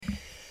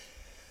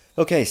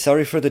Okay,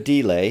 sorry for the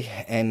delay.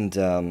 And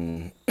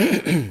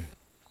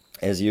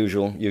as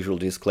usual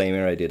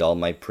disclaimer, I did all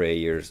my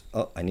prayers.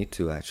 Oh, I need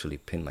to actually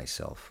pin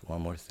myself.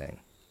 One more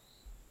thing.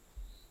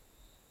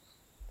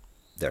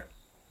 There.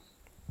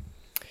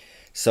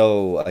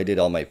 So I did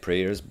all my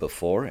prayers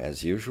before,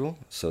 as usual,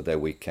 so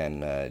that we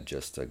can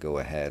just go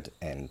ahead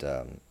and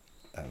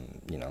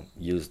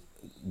use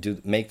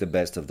do make the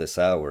best of this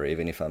hour,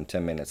 even if I'm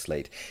 10 minutes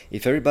late.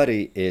 If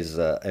everybody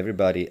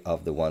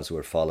of the ones who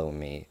are following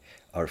me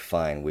are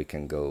fine, we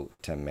can go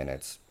 10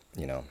 minutes,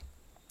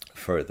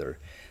 further.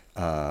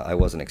 I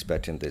wasn't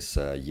expecting this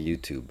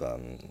YouTube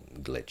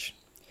glitch.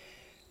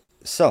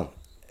 So,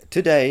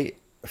 today,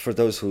 for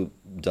those who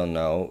don't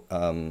know,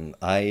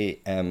 I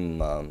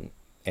am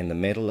in the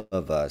middle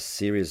of a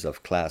series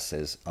of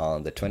classes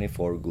on the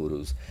 24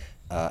 gurus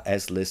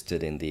as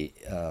listed in the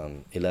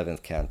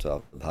 11th canto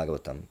of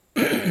Bhagavatam.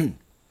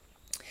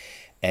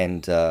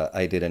 And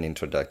I did an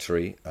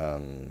introductory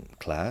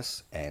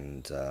class,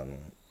 and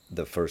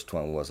the first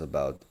one was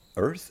about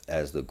earth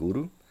as the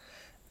guru,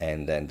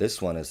 and then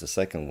this one is the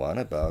second one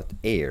about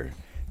air,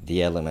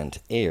 the element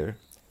air,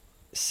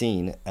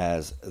 seen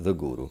as the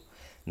guru.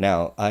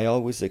 Now, I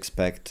always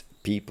expect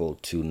people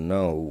to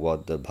know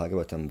what the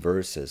Bhagavatam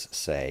verses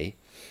say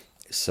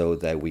so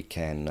that we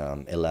can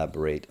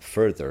elaborate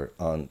further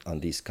on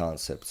these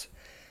concepts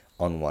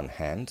on one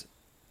hand,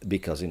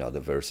 because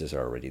the verses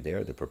are already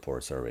there, the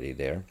purports are already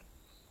there,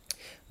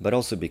 but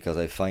also because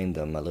I find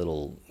them a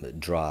little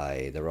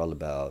dry. They're all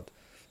about,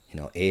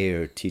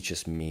 air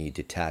teaches me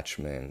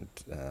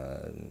detachment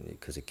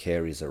because it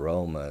carries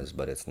aromas,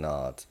 but it's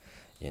not,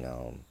 you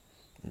know,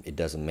 it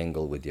doesn't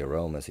mingle with the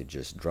aromas, it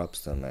just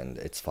drops them, and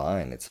it's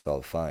fine, it's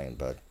all fine.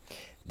 But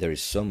there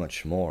is so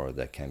much more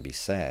that can be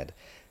said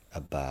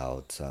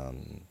about,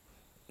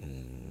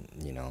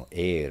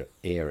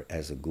 air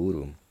as a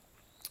guru.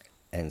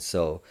 And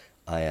so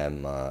I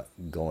am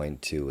going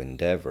to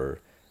endeavor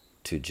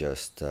to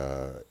just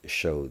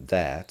show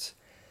that,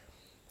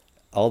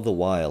 all the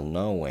while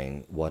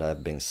knowing what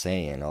I've been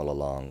saying all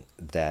along,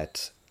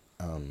 that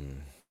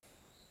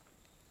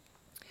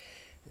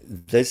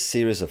this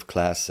series of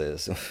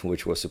classes,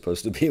 which was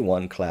supposed to be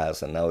one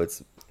class, and now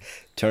it's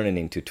turning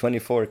into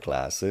 24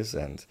 classes,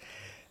 and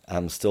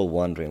I'm still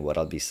wondering what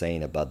I'll be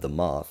saying about the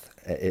moth.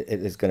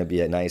 It's going to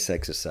be a nice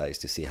exercise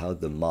to see how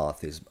the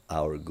moth is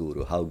our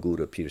guru, how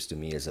guru appears to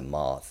me as a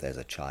moth, as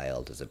a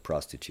child, as a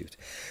prostitute.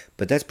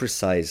 But that's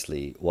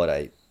precisely what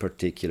I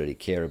particularly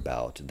care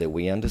about, that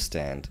we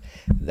understand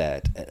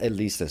that, at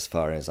least as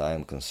far as I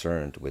am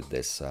concerned with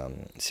this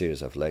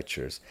series of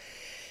lectures,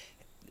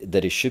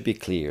 that it should be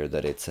clear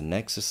that it's an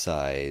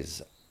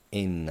exercise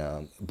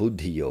in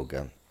Buddhi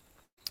Yoga.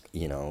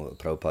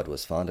 Prabhupada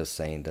was fond of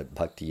saying that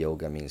Bhakti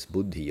Yoga means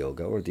Buddhi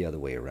Yoga, or the other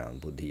way around.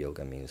 Buddhi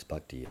Yoga means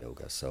Bhakti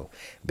Yoga. So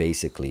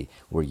basically,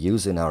 we're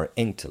using our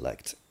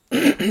intellect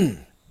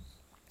as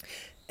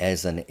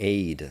an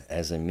aid,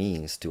 as a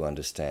means to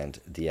understand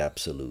the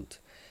Absolute.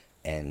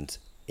 And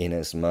in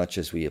as much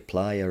as we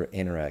apply our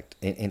intellect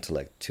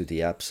to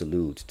the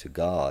Absolute, to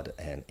God,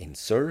 and in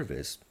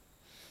service,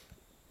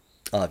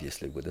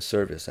 obviously with a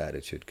service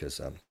attitude,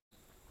 because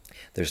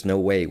there's no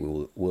way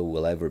we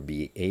will ever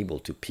be able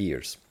to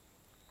pierce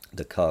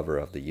the cover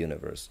of the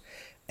universe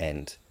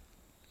and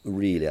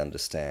really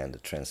understand the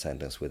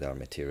transcendence with our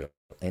material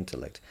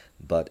intellect.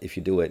 But if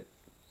you do it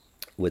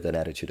with an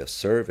attitude of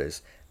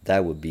service,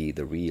 that would be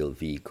the real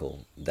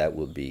vehicle. That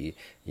would be,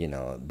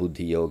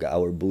 Buddhi Yoga.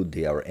 Our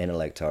Buddhi, our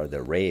intellect are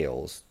the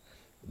rails,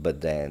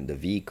 but then the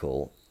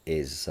vehicle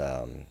is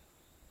our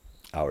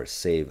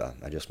seva.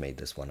 I just made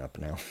this one up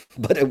now,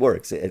 but it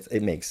works.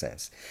 It makes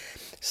sense.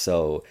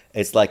 So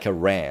it's like a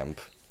ramp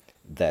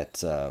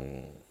that,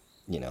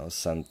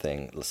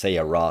 something, say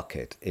a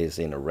rocket is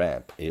in a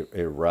ramp. It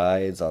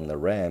rides on the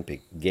ramp, it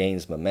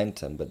gains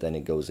momentum, but then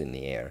it goes in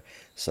the air.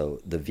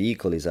 So the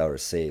vehicle is our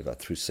seva.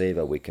 Through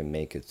seva, we can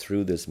make it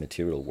through this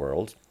material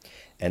world.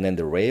 And then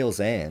the rails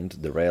end,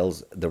 the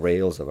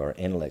rails of our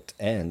intellect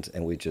end,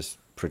 and we just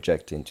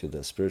project into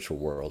the spiritual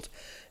world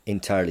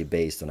entirely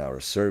based on our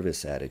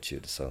service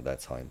attitude. So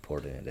that's how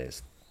important it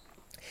is.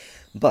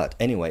 But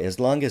anyway, as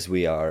long as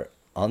we are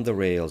on the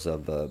rails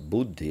of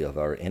buddhi, of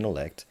our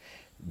intellect,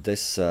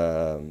 this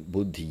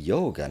buddhi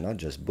yoga, not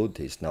just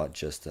buddhi, is not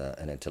just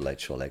an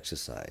intellectual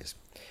exercise.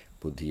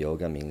 Buddhi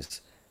yoga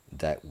means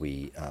that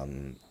we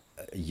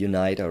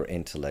unite our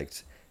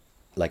intellect.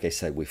 Like I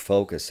said, we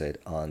focus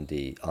it on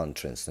the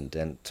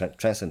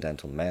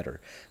transcendental matter,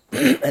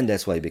 and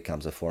that's why it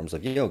becomes a forms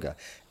of yoga.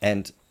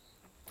 And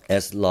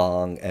as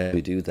long as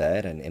we do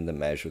that, and in the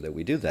measure that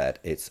we do that,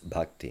 it's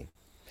bhakti.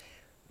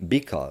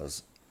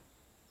 Because,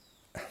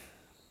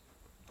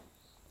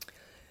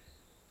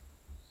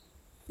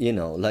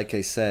 like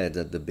I said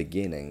at the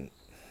beginning,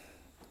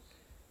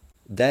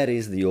 that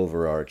is the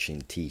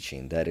overarching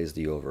teaching, that is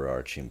the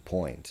overarching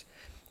point.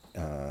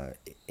 Uh,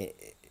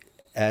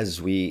 as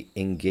we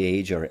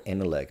engage our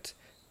intellect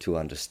to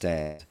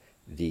understand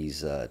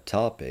these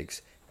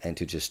topics and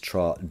to just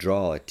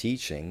draw a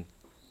teaching,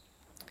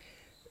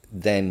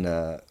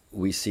 then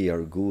we see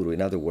our guru.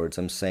 In other words,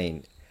 I'm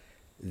saying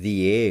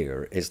The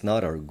air is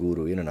not our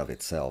guru in and of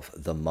itself.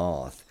 The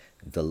moth,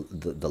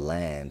 the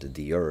land,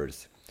 the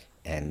earth,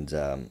 and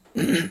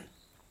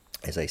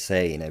as I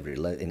say in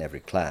every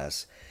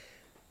class,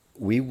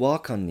 we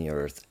walk on the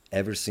earth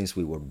ever since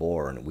we were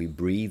born. We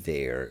breathe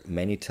air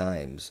many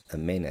times a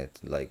minute,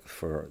 like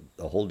for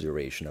the whole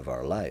duration of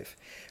our life.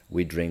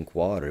 We drink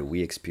water.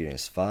 We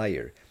experience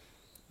fire.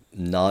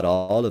 Not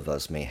all of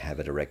us may have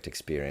a direct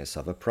experience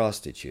of a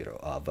prostitute, or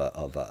of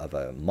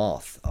a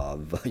moth,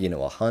 of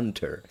a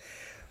hunter,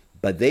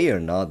 but they are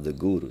not the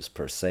gurus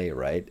per se,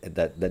 right?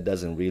 That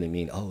doesn't really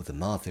mean, oh, the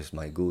moth is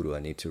my guru, I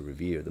need to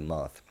revere the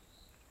moth.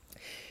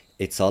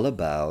 It's all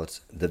about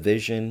the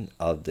vision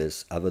of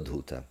this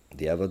Avadhuta,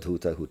 the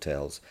Avadhuta who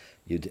tells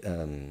you,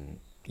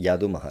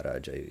 Yadu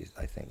Maharaj,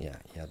 I think, yeah,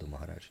 Yadu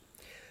Maharaj.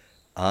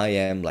 I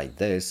am like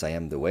this, I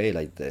am the way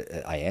like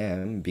I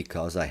am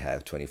because I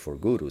have 24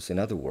 gurus. In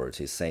other words,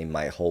 he's saying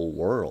my whole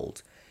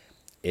world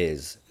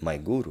is my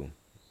guru.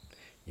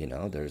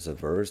 There's a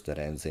verse that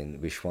ends in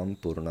Vishwam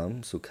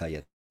Purnam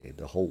Sukhayate.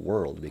 The whole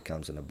world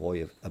becomes an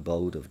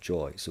abode of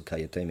joy.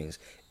 Sukhayate means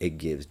it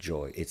gives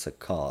joy. It's a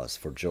cause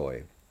for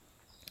joy.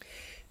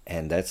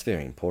 And that's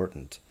very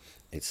important.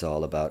 It's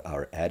all about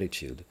our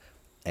attitude.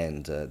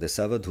 And the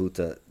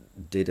Savadhuta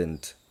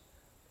didn't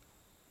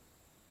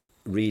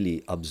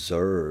really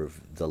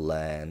observe the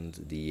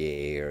land, the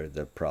air,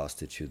 the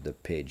prostitute, the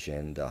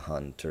pigeon, the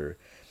hunter,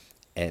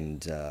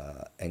 and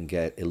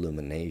get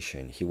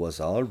illumination. He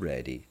was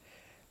already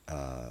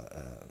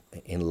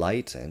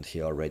enlightened.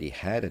 He already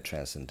had a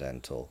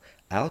transcendental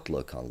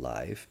outlook on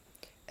life,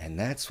 and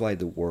that's why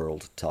the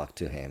world talked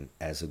to him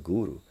as a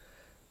guru.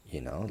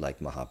 Like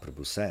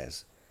Mahaprabhu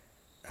says,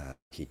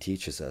 he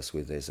teaches us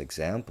with this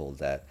example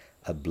that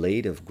a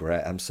blade of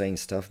grass. I'm saying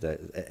stuff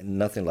that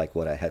nothing like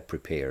what I had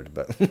prepared,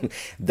 but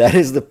that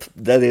is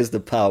the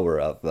power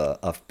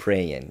of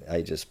praying.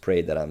 I just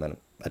pray that I'm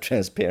a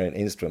transparent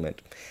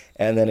instrument,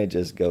 and then it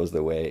just goes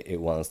the way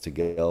it wants to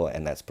go,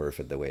 and that's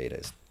perfect the way it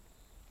is.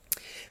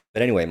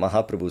 But anyway,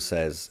 Mahaprabhu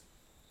says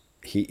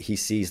he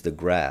sees the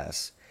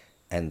grass,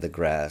 and the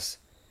grass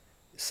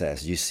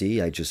says, "You see,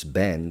 I just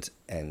bent,"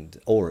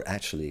 or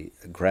actually,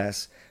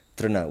 grass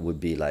trina would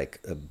be like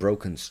a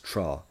broken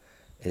straw.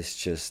 It's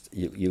just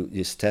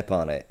you step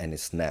on it and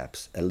it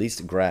snaps. At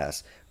least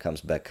grass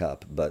comes back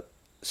up, but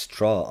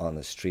straw on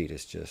the street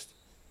is just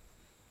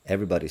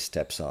everybody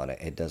steps on it.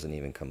 It doesn't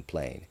even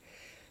complain.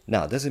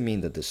 Now, it doesn't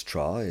mean that the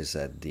straw is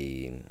at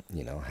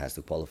has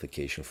the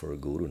qualification for a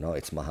guru. No,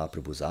 it's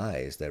Mahaprabhu's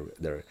eyes.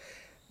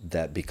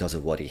 That because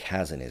of what he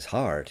has in his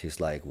heart,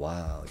 he's like,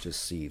 wow,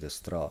 just see the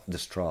straw. The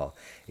straw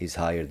is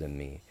higher than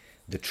me.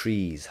 The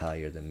tree is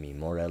higher than me,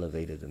 more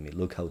elevated than me.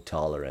 Look how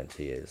tolerant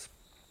he is.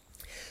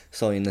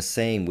 So with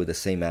the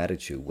same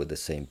attitude, with the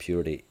same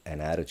purity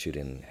and attitude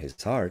in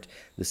his heart,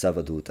 the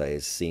Savadhuta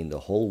is seeing the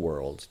whole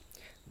world.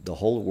 The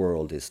whole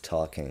world is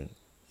talking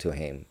to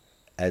him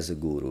as a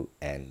guru,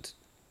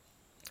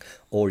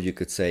 or you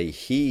could say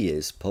he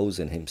is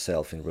posing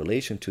himself in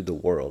relation to the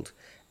world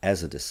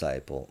as a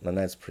disciple, and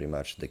that's pretty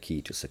much the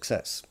key to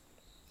success.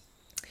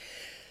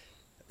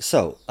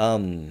 So,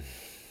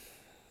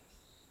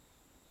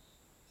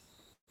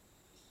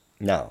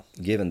 now,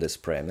 given this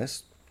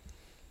premise,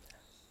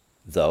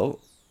 though,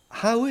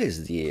 how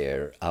is the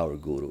air our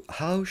guru?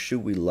 How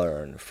should we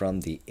learn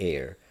from the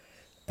air?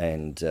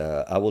 And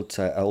I will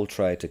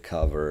try to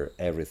cover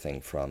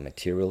everything from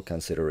material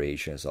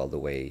considerations all the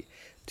way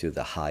to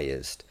the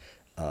highest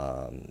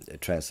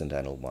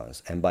transcendental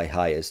ones. And by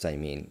highest, I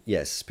mean,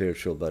 yes,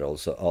 spiritual, but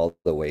also all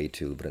the way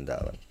to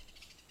Vrindavan.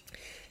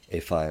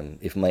 If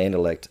my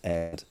intellect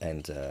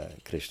and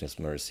Krishna's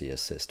mercy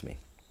assist me.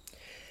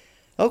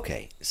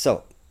 Okay,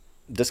 so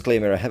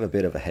disclaimer: I have a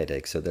bit of a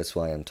headache, so that's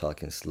why I'm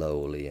talking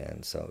slowly.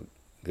 And so,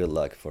 good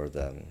luck for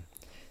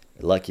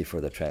lucky for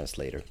the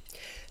translator.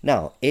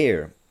 Now,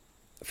 air.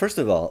 First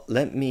of all,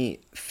 let me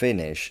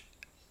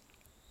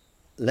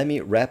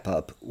wrap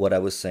up what I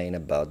was saying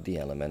about the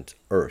element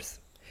earth.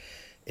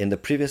 In the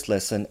previous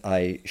lesson,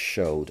 I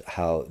showed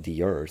how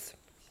the earth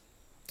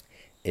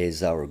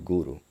is our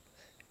guru,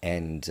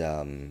 and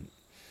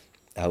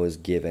I was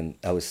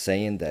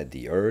saying that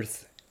the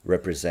earth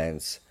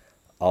represents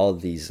all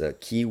these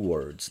key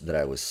words that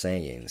I was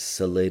saying: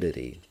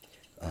 solidity,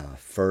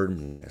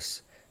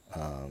 firmness,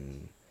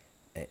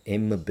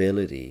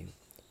 immobility.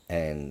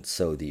 And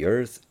so the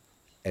earth,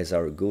 as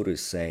our guru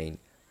is saying,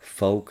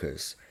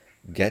 focus,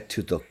 get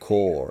to the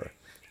core,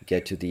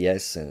 get to the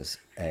essence,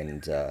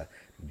 and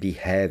be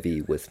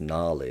heavy with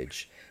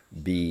knowledge.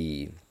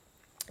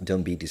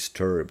 Don't be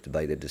disturbed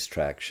by the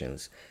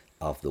distractions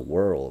of the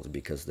world,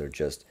 because they're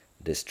just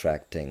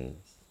distracting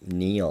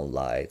neon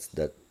lights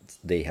that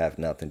they have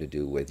nothing to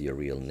do with your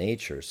real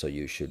nature. So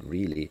you should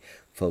really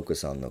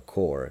focus on the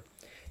core,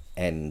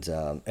 and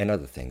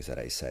other things that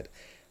I said.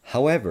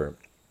 However,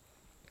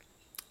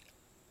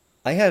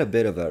 I had a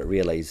bit of a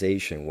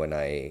realization when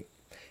I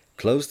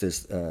closed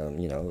this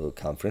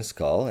conference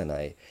call, and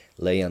I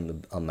lay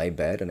on my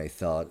bed, and I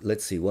thought,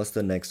 let's see, what's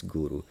the next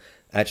guru?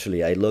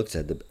 Actually, I looked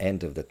at the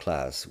end of the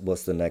class.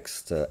 What's the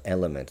next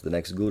element? The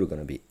next guru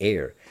going to be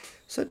air.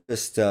 So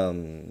just,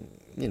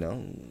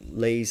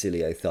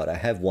 lazily I thought, I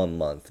have 1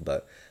 month,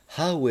 but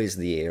how is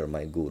the air,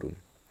 my guru?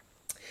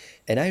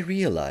 And I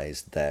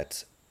realized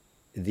that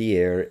the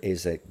air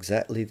is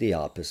exactly the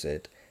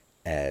opposite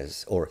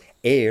as, or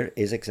air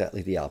is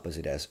exactly the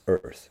opposite as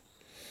earth.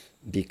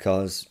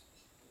 Because,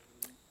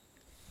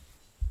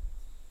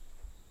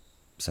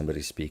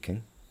 somebody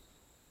speaking,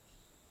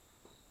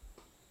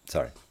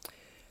 sorry.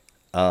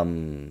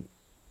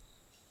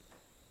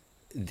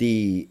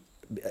 The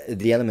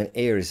the element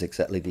air is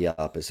exactly the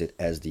opposite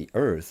as the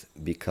earth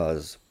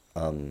because,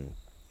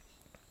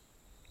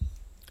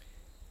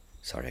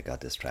 sorry, I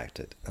got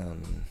distracted.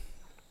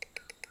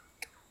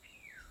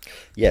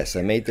 Yes,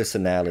 I made this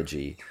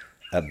analogy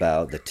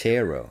about the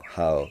tarot,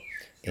 how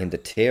in the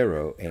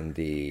tarot, in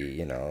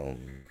the,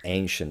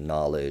 ancient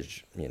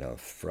knowledge,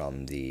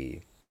 from the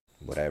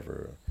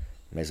whatever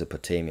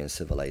Mesopotamian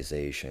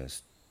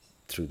civilizations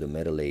through the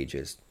Middle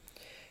Ages,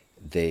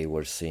 they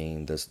were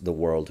seeing the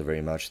world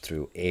very much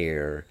through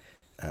air,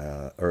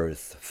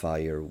 earth,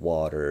 fire,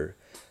 water.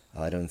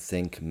 I don't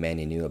think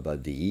many knew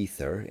about the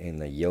ether. In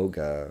the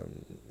yoga,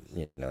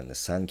 in the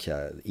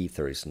Sankhya,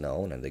 ether is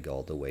known, and they go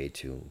all the way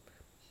to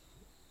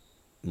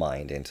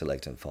mind,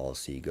 intellect, and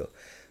false ego.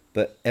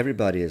 But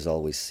everybody has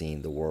always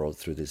seen the world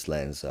through this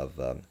lens of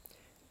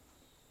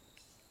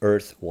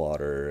earth,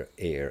 water,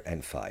 air,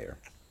 and fire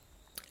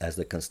as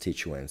the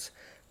constituents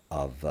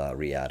of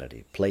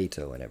reality,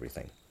 Plato and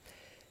everything.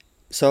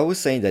 So I was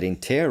saying that in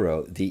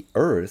tarot, the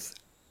earth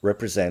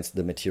represents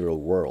the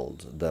material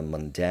world, the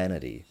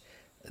mundanity,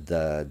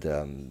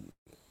 the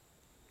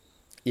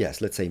yes,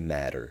 let's say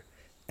matter,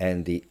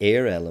 and the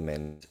air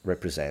element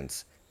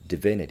represents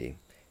divinity,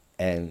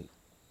 and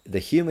the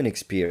human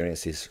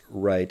experience is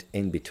right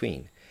in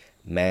between.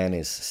 Man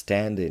is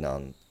standing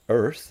on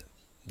earth.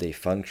 They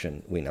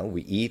function,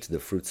 we eat the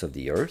fruits of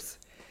the earth,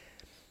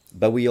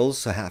 but we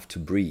also have to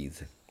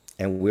breathe,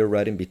 and we're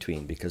right in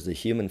between because the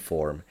human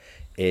form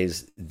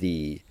is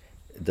the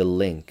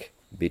link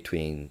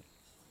between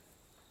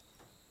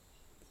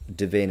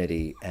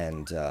divinity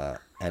and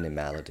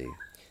animality.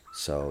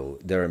 So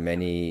there are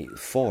many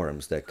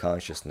forms that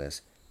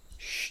consciousness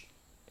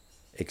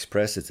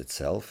expresses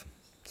itself.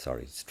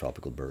 Sorry, it's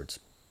tropical birds.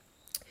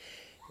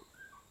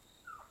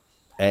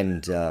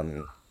 And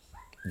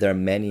there are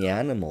many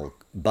animal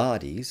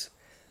bodies,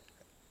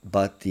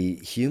 but the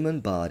human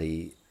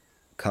body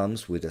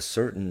comes with a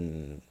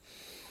certain,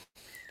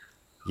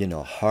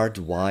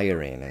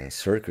 hardwiring and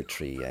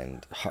circuitry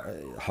and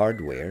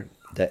hardware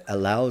that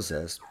allows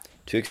us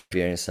to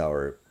experience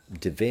our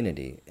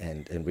divinity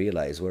and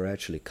realize we're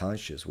actually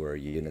conscious, we're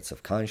units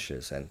of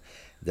conscious, and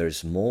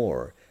there's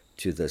more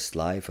to this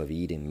life of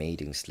eating,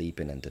 mating,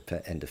 sleeping,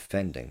 and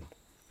defending.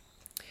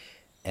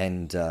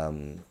 And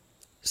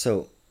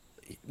so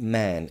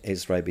man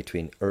is right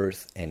between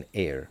earth and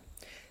air.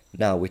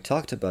 Now, we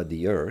talked about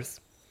the earth,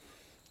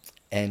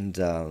 and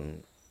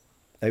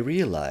I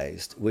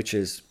realized, which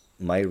is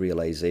my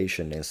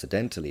realization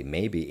incidentally,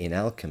 maybe in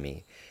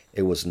alchemy,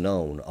 it was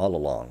known all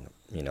along,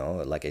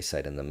 like I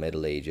said, in the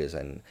Middle Ages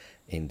and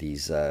in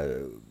these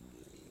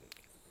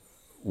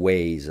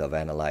ways of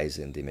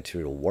analyzing the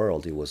material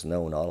world, it was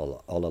known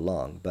all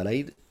along. But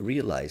I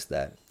realized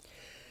that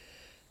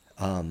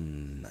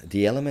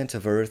the element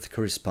of earth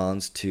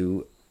corresponds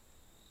to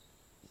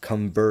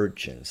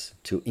convergence,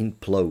 to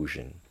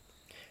implosion.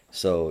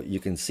 So you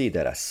can see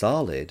that a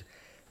solid,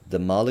 the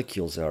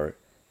molecules are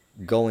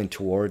going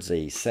towards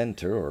a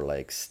center or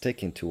like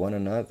sticking to one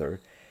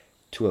another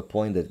to a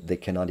point that they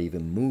cannot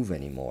even move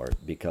anymore,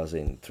 because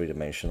in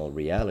three-dimensional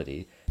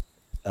reality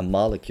a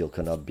molecule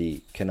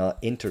cannot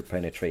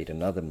interpenetrate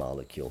another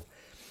molecule.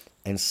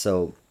 And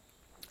so,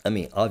 I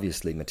mean,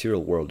 obviously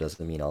material world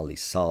doesn't mean only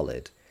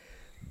solid,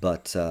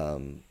 but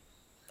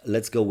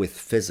let's go with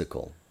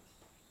physical.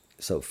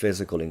 So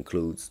physical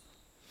includes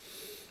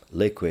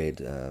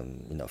liquid,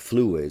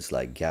 fluids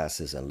like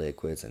gases and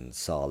liquids and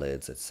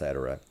solids,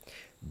 etc.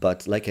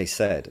 But like I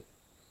said,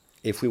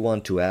 if we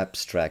want to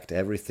abstract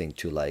everything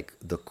to like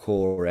the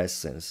core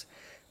essence,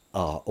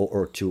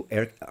 or to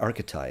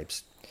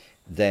archetypes,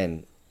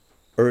 then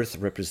earth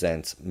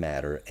represents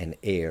matter and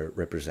air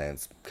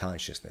represents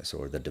consciousness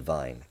or the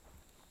divine.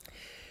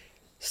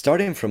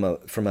 Starting from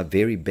a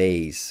very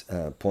base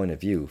point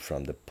of view,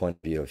 from the point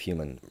of view of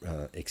human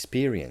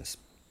experience,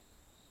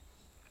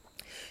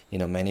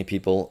 many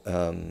people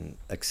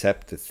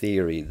accept the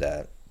theory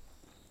that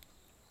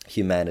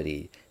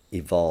humanity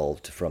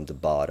evolved from the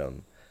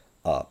bottom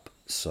up.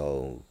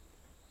 So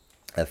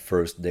at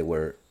first they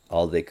were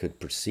all they could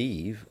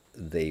perceive.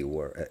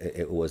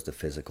 It was the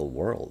physical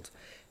world,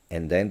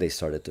 and then they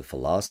started to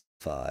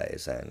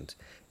philosophize. And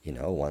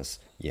once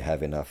you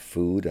have enough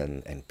food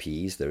and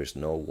peace, there is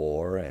no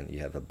war, and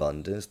you have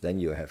abundance, then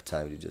you have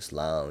time to just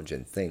lounge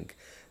and think.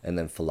 And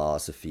then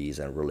philosophies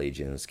and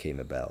religions came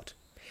about.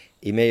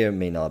 It may or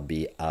may not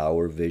be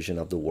our vision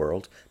of the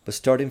world, but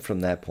starting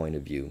from that point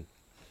of view,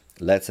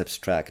 let's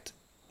abstract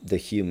the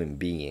human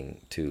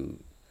being to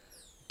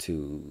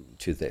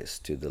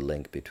the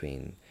link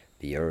between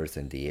the earth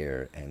and the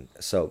air. And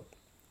so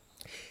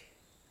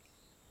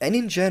And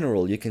in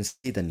general, you can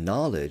see the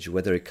knowledge,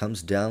 whether it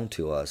comes down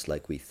to us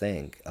like we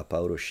think,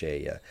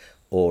 apauroshaya,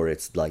 or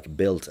it's like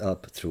built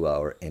up through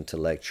our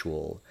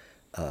intellectual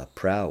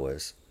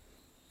prowess.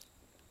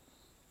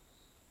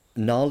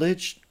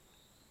 Knowledge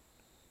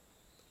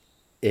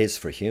is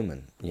for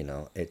human,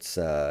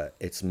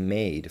 it's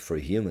made for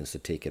humans to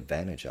take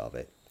advantage of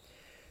it.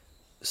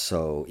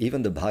 So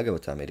even the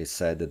Bhagavatam, it is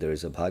said that there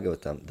is a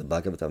Bhagavatam. The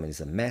Bhagavatam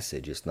is a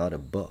message, it's not a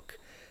book.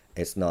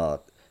 It's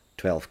not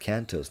 12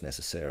 cantos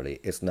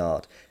necessarily. It's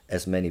not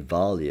as many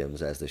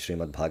volumes as the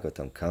Srimad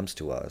Bhagavatam comes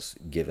to us,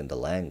 given the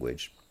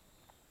language.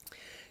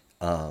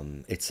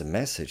 It's a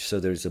message.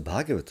 So there's a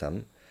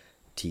Bhagavatam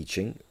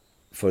teaching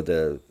for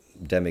the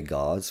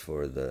demigods,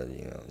 for the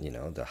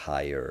the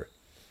higher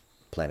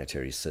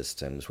planetary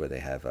systems where they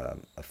have a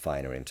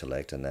finer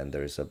intellect, and then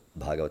there's a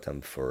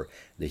Bhagavatam for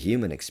the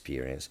human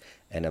experience,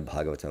 and a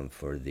Bhagavatam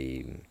for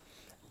the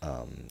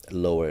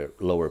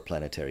lower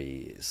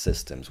planetary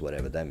systems,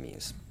 whatever that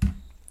means.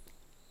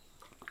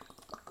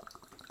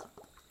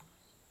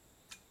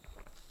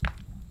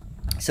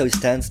 So it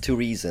stands to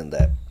reason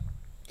that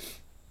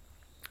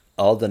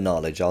all the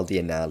knowledge, all the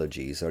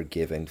analogies are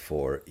given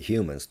for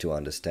humans to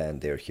understand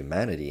their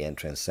humanity and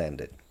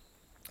transcend it.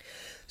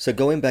 So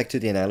going back to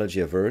the analogy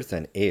of earth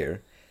and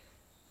air,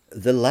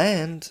 the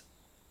land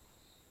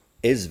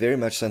is very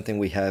much something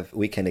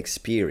we can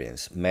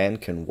experience. Man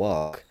can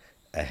walk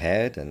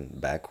ahead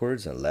and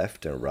backwards and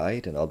left and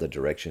right and all the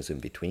directions in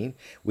between.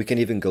 We can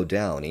even go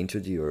down into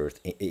the earth,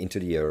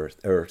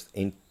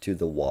 into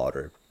the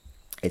water.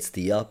 It's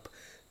the up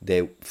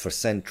that for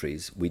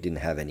centuries we didn't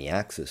have any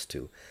access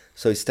to.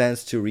 So it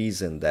stands to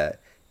reason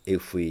that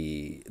if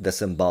the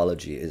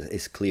symbology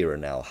is clearer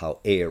now, how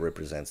air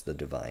represents the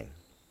divine.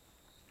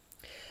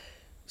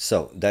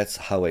 So that's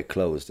how I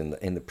closed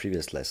in the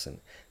previous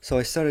lesson. So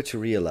I started to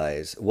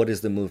realize, what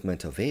is the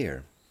movement of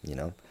air?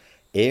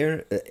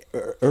 Air,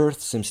 Earth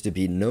seems to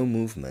be no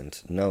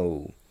movement,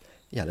 no,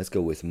 yeah, let's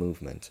go with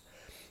movement.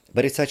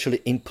 But it's actually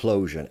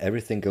implosion.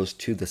 Everything goes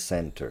to the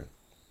center.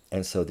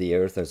 And so the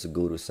earth, as the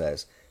Guru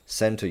says,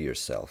 center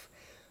yourself.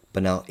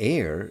 But now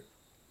air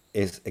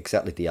is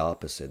exactly the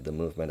opposite. The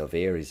movement of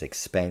air is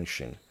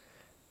expansion.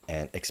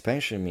 And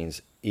expansion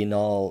means in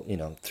all,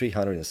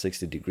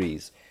 360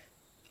 degrees,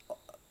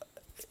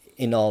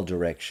 in all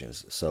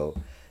directions. So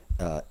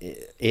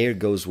air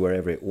goes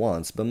wherever it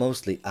wants, but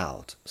mostly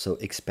out, so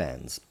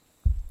expands.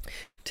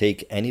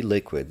 Take any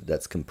liquid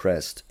that's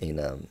compressed in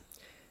a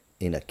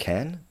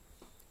can,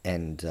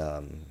 and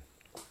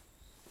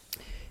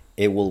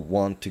it will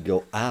want to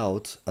go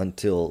out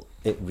until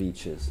it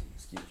reaches.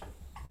 Excuse me.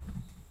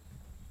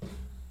 I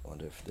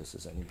wonder if this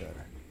is any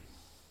better.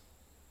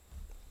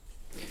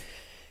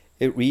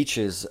 It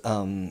reaches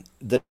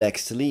the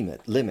next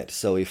limit.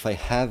 So if I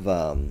have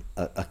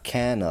a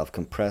can of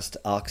compressed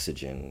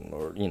oxygen,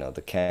 or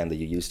the can that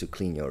you use to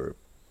clean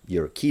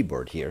your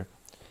keyboard here,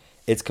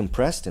 it's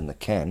compressed in the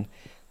can.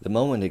 The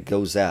moment it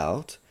goes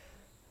out,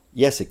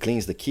 yes, it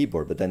cleans the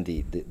keyboard, but then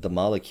the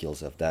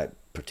molecules of that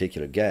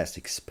particular gas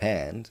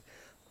expand.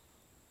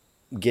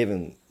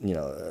 Given,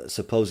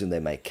 supposing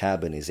that my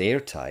cabin is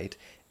airtight,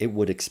 it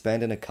would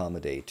expand and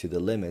accommodate to the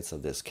limits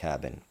of this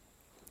cabin.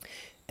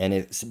 And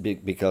it's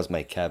because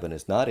my cabin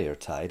is not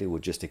airtight, it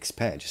would just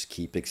expand, just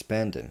keep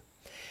expanding.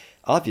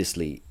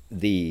 Obviously,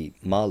 the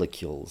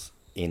molecules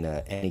in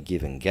any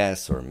given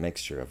gas or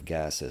mixture of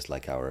gases,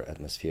 like our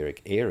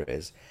atmospheric air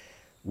is,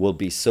 will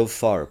be so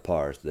far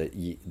apart that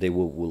they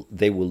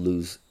will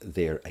lose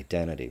their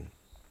identity.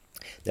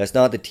 That's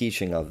not the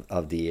teaching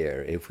of the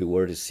air. If we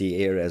were to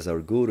see air as our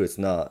guru, it's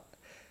not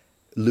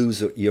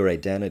lose your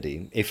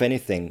identity. If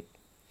anything,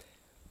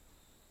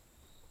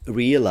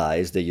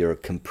 realize that you're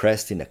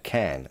compressed in a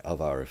can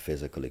of our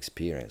physical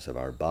experience, of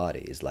our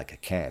body is like a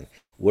can.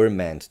 We're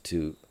meant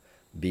to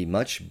be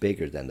much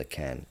bigger than the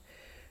can.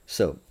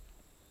 So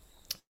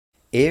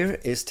air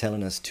is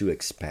telling us to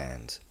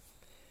expand.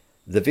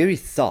 The very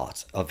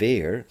thought of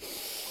air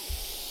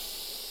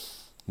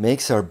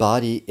makes our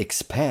body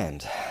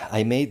expand.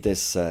 I made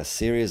this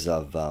series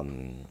of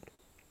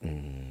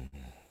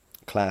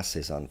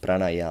classes on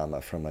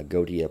pranayama from a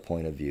Gaudiya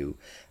point of view,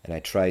 and I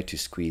try to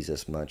squeeze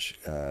as much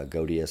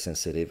Gaudiya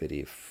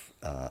sensitivity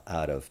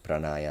out of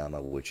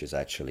pranayama, which is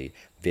actually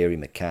very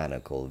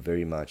mechanical,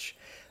 very much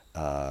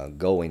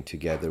going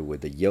together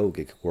with the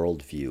yogic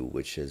worldview,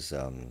 which is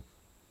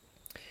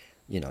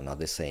not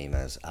the same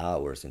as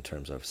ours in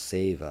terms of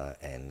seva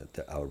and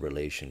our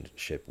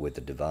relationship with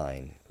the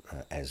divine,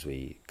 as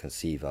we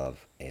conceive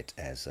of it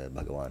as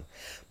Bhagavan.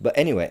 But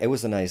anyway, it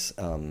was a nice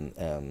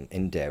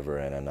endeavor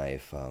and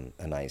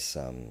a nice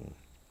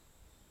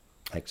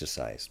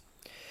exercise.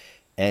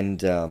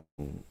 And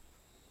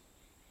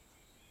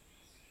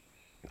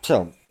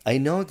so I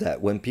know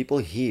that when people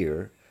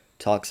hear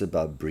talks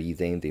about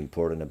breathing, the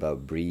important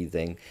about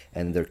breathing,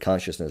 and their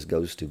consciousness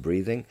goes to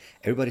breathing,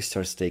 everybody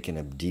starts taking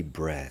a deep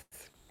breath.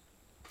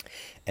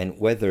 And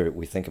whether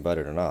we think about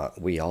it or not,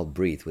 we all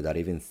breathe without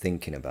even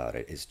thinking about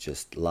it. It's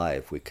just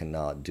life. We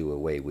cannot do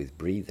away with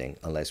breathing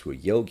unless we're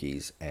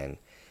yogis, and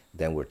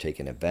then we're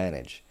taking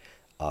advantage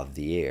of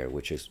the air,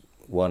 which is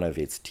one of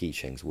its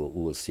teachings.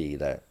 We'll see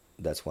that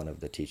that's one of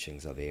the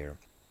teachings of air.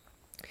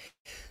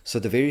 So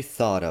the very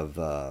thought of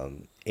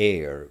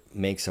air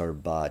makes our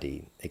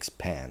body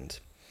expand.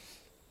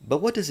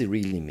 But what does it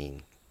really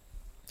mean?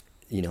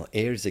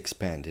 Air is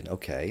expanding.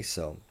 Okay,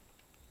 so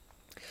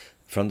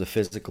from the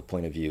physical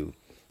point of view,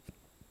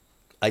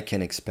 I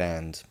can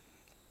expand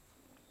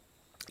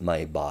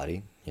my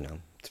body,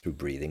 through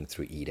breathing,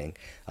 through eating.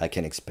 I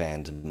can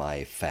expand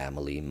my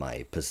family,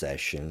 my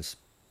possessions,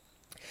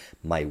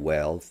 my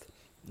wealth,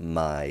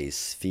 my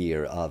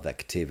sphere of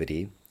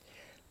activity.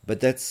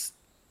 But that's,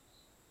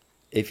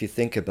 if you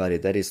think about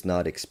it, that is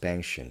not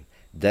expansion.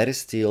 That is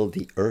still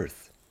the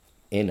earth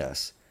in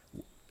us.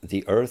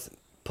 The earth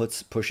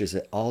pushes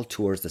it all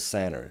towards the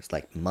center. It's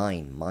like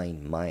mine,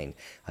 mine, mine.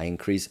 I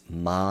increase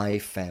my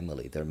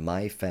family. They're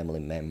my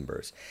family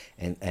members.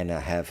 And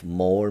I have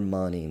more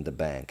money in the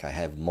bank. I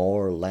have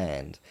more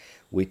land.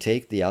 We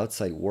take the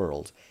outside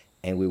world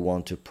and we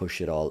want to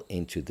push it all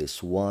into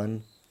this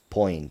one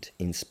point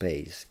in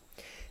space.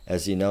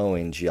 As you know,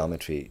 in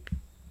geometry,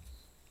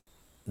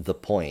 the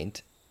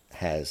point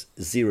has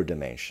zero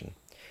dimension.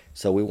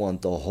 So we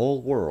want the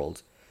whole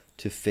world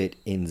to fit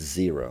in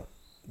zero.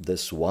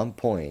 This one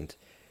point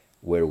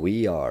where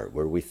we are,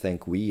 where we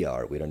think we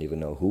are, we don't even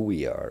know who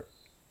we are,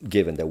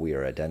 given that we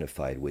are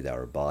identified with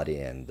our body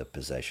and the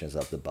possessions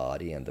of the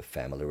body and the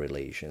family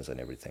relations and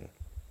everything.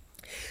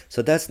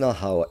 So that's not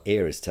how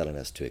air is telling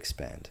us to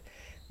expand.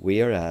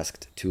 We are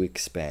asked to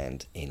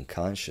expand in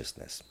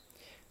consciousness.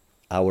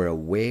 Our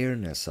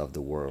awareness of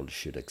the world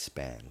should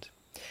expand.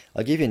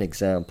 I'll give you an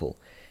example.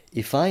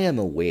 If I am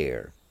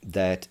aware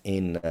that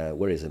in,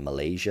 where is it,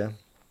 Malaysia,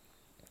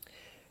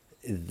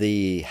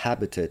 the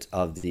habitat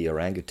of the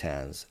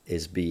orangutans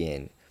is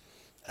being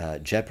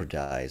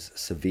jeopardized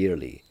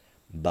severely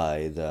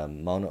by the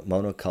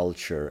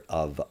monoculture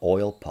of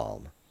oil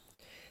palm,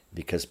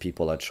 because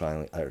people are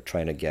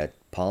trying to get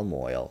palm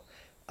oil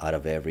out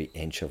of every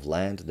inch of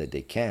land that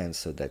they can,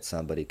 so that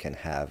somebody can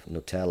have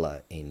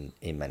Nutella in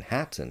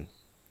Manhattan.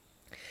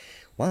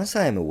 Once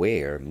I am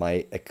aware,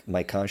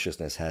 my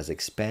consciousness has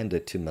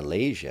expanded to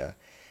Malaysia,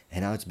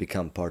 and now it's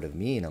become part of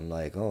me, and I'm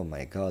like, oh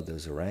my God,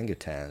 those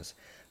orangutans.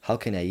 How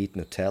can I eat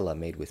Nutella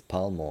made with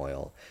palm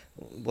oil?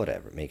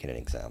 Whatever, making an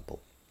example.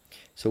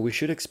 So we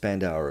should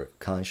expand our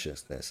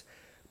consciousness.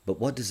 But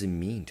what does it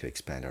mean to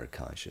expand our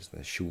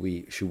consciousness? Should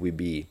we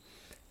be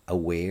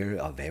aware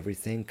of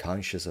everything,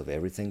 conscious of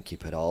everything,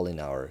 keep it all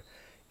in our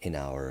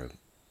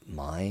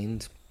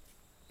mind?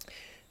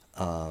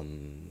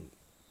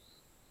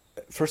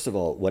 First of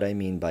all, what I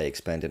mean by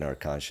expanding our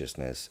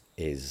consciousness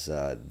is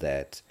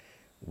that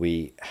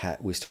we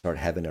start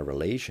having a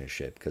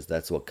relationship, because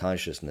that's what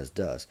consciousness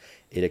does.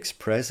 It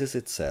expresses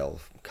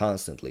itself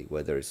constantly,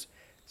 whether it's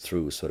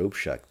through Swarup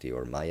Shakti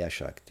or Maya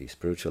Shakti,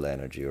 spiritual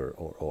energy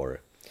or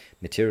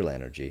material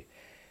energy.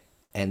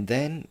 And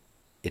then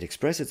it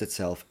expresses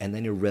itself, and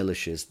then it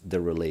relishes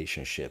the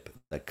relationship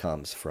that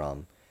comes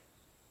from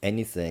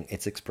anything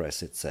it's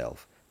expressed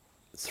itself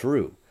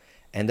through.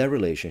 And that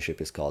relationship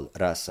is called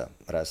rasa.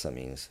 Rasa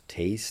means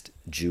taste,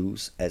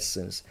 juice,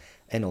 essence,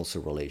 and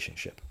also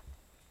relationship.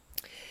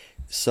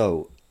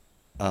 So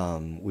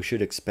we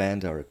should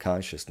expand our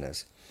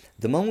consciousness.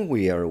 The moment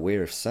we are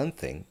aware of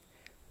something,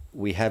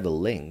 we have a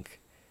link,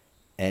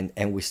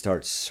 and we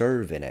start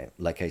serving it.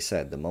 Like I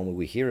said, the moment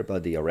we hear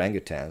about the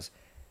orangutans,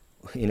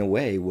 in a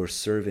way, we're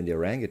serving the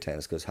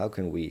orangutans, because how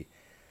can we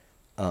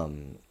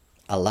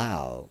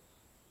allow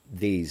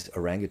these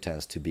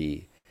orangutans to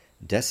be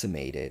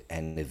decimated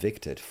and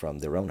evicted from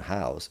their own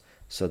house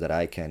so that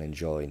I can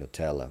enjoy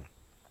Nutella?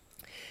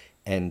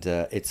 And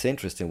it's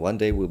interesting. One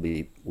day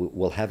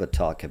we'll have a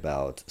talk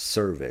about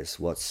service,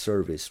 what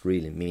service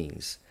really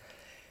means,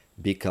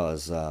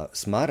 because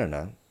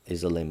smarana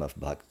is a limb of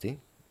bhakti.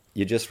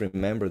 You just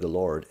remember the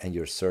Lord and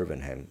you're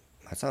serving Him.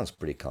 That sounds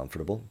pretty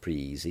comfortable,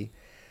 pretty easy,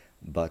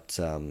 but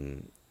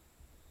in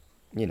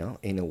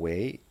a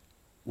way,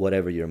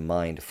 whatever your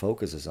mind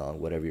focuses on,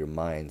 whatever your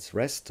mind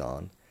rests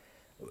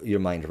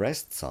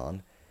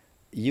on,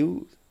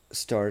 you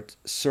start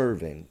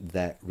serving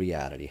that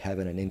reality,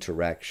 having an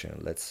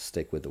interaction. Let's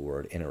stick with the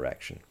word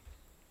interaction.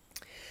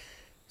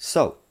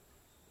 So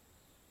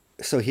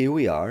here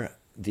we are.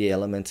 The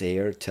element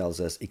air tells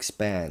us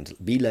expand,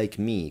 be like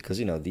me, because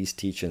these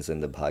teachings in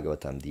the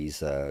Bhagavatam,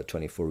 these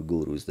 24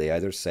 gurus, they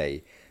either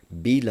say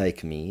be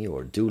like me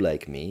or do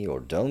like me or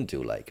don't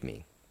do like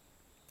me.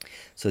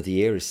 So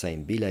the air is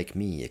saying be like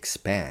me,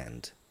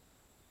 expand.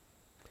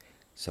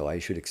 So I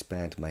should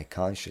expand my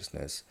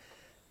consciousness.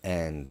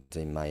 And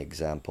in my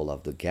example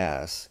of the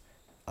gas,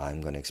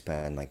 I'm going to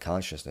expand my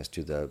consciousness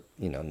to the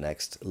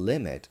next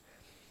limit.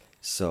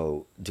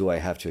 So do I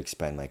have to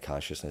expand my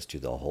consciousness to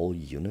the whole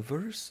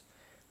universe?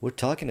 We're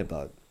talking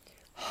about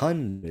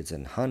hundreds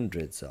and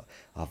hundreds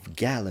of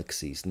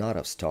galaxies, not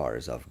of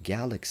stars, of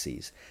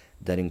galaxies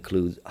that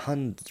include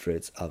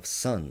hundreds of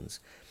suns.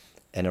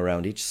 And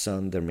around each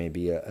sun there may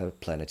be a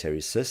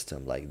planetary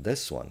system like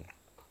this one.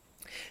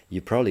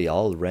 You probably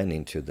all ran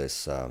into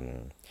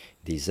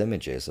these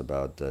images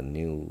about the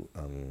new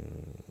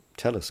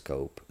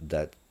telescope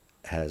that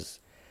has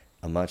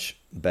a much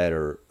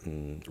better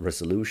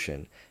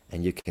resolution,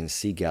 and you can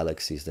see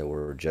galaxies that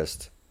were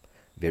just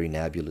very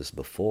nebulous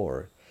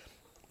before.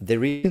 They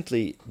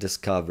recently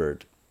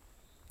discovered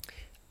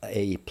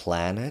a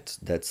planet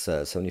that's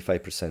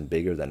 75%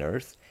 bigger than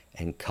Earth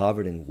and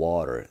covered in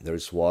water.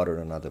 There's water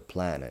on another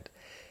planet.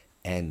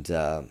 And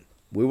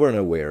we weren't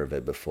aware of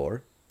it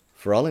before.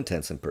 For all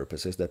intents and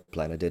purposes, that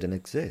planet didn't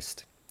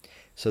exist.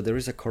 So there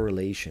is a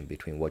correlation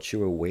between what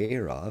you're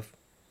aware of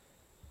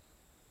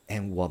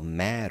and what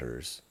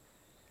matters.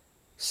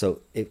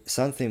 So if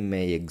something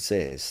may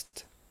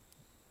exist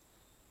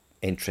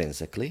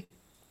intrinsically,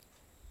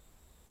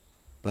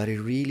 but it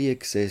really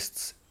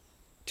exists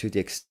to the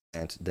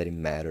extent that it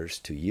matters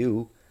to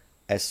you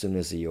as soon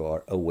as you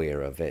are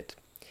aware of it.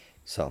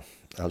 So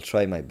I'll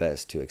try my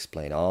best to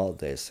explain all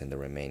this in the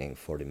remaining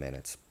 40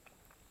 minutes.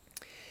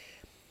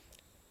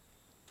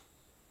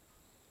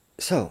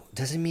 So,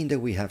 does it mean that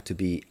we have to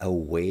be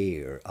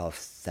aware of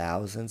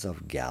thousands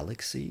of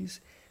galaxies?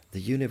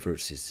 The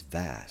universe is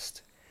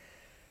vast.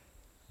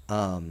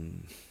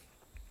 Um,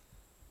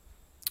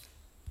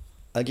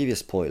 I'll give you a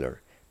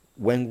spoiler.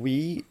 When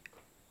we,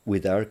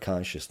 with our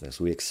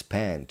consciousness, we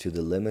expand to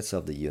the limits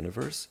of the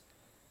universe,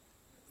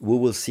 we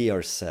will see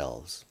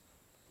ourselves.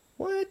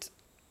 What?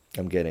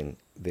 I'm getting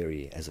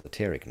very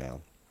esoteric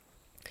now.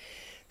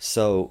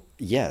 So,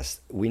 yes,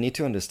 we need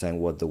to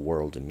understand what the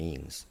world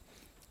means.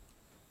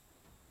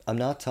 I'm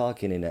not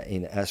talking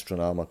in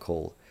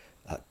astronomical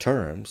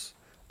terms,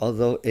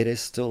 although it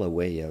is still a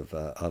way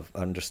of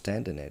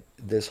understanding it.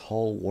 This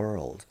whole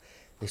world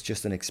is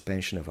just an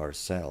expansion of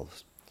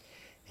ourselves.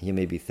 You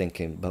may be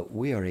thinking, but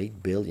we are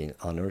 8 billion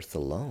on Earth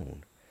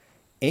alone.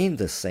 In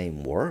the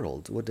same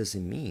world, what does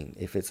it mean?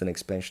 If it's an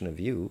expansion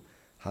of you,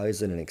 how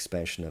is it an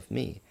expansion of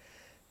me?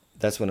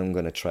 That's what I'm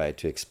going to try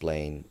to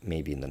explain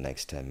maybe in the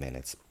next 10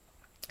 minutes.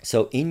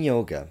 So in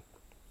yoga,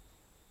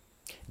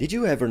 did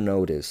you ever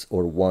notice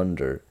or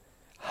wonder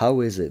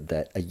how is it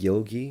that a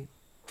yogi,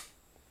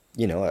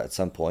 at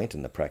some point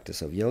in the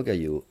practice of yoga,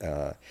 you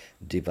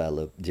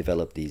develop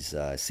these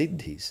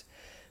siddhis,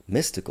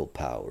 mystical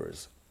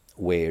powers,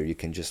 where you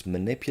can just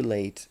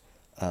manipulate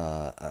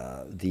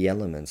the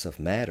elements of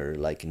matter,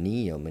 like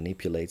Neo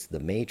manipulates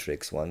the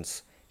matrix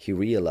once he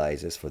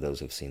realizes, for those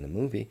who've seen the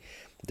movie,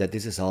 that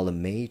this is all a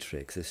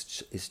matrix.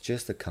 It's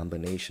just a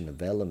combination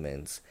of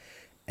elements,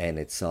 and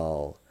it's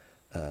all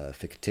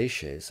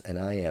fictitious, and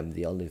I am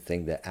the only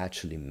thing that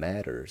actually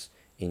matters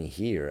in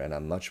here, and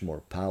I'm much more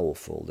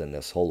powerful than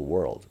this whole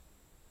world,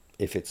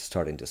 if it's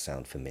starting to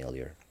sound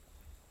familiar.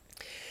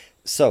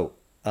 So,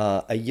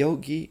 a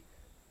yogi,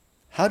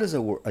 how does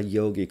a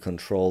yogi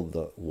control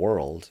the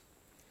world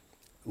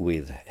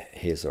with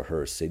his or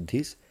her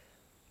siddhis?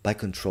 By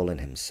controlling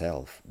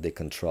himself. They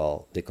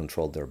control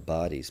their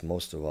bodies,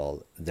 most of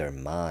all their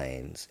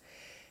minds.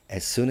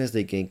 As soon as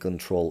they gain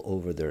control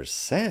over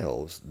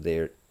themselves,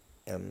 their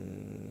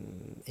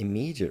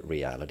immediate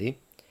reality,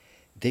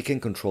 they can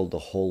control the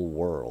whole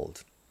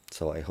world.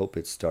 So I hope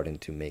it's starting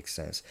to make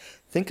sense.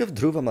 Think of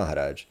Dhruva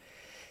Maharaj.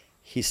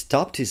 He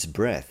stopped his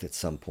breath at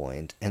some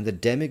point, and the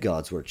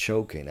demigods were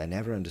choking. I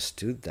never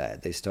understood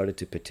that. They started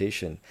to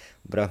petition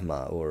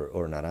Brahma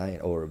or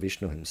Narayan or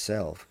Vishnu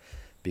himself,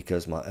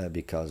 because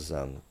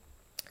Dhruva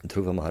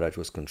Maharaj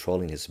was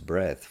controlling his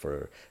breath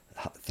for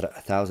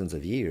thousands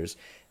of years,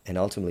 and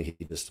ultimately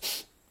he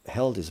just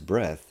held his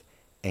breath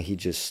and he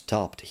just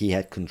stopped. He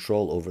had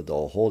control over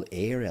the whole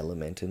air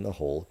element in the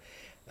whole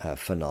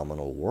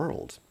phenomenal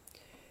world.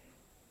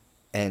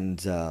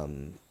 And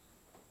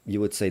you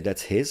would say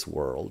that's his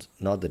world,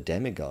 not the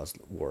demigod's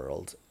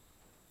world.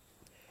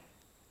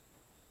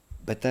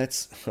 But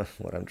that's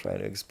what I'm trying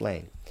to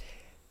explain.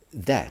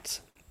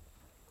 That.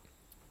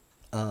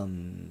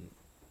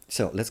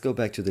 So let's go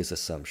back to this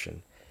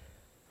assumption.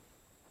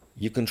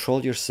 You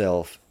control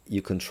yourself,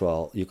 you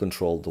control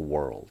the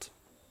world.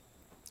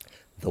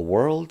 The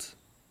world,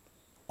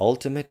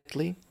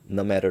 ultimately,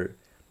 no matter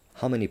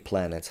how many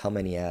planets, how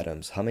many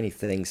atoms, how many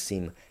things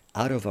seem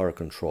out of our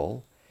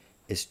control,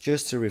 is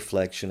just a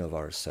reflection of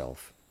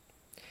ourself.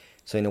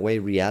 So in a way,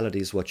 reality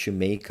is what you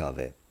make of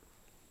it.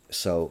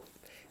 So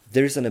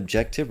there's an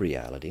objective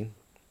reality.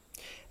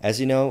 As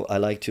you know, I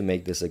like to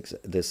make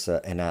this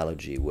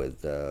analogy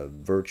with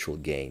virtual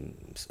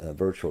games,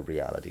 virtual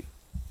reality.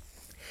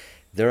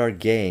 There are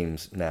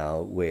games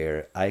now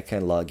where I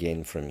can log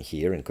in from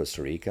here in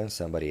Costa Rica.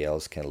 Somebody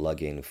else can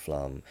log in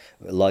from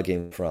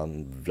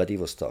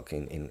Vladivostok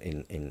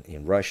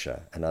in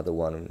Russia. Another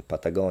one in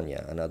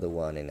Patagonia. Another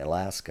one in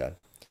Alaska,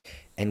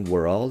 and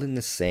we're all in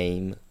the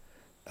same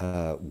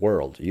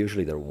world.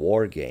 Usually they're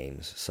war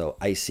games. So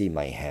I see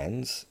my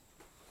hands.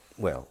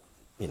 Well,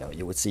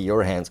 you would see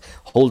your hands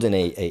holding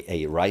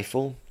a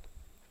rifle,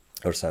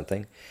 or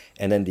something.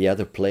 And then the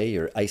other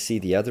player, I see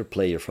the other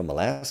player from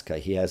Alaska,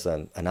 he has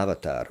an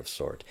avatar of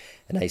sort.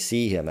 And I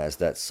see him as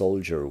that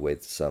soldier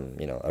with some,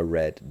 a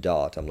red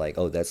dot. I'm like,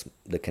 oh, that's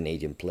the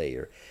Canadian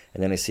player.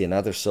 And then I see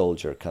another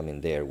soldier come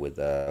in there with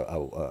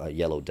a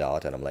yellow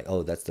dot. And I'm like,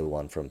 oh, that's the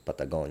one from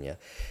Patagonia.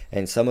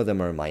 And some of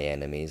them are my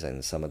enemies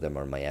and some of them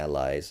are my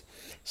allies.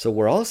 So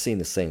we're all seeing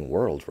the same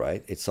world,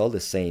 right? It's all the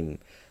same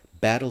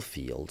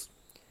battlefield,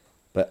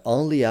 but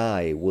only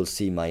I will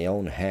see my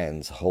own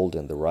hands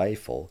holding the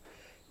rifle.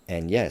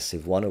 And yes,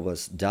 if one of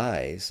us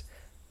dies,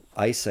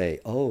 I say,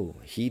 oh,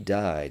 he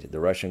died. The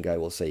Russian guy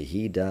will say,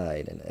 he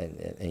died.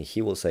 And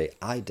he will say,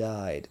 I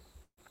died.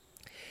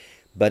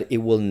 But it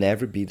will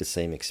never be the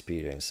same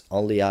experience.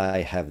 Only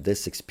I have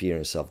this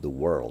experience of the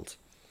world.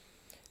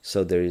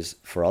 So there is,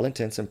 for all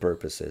intents and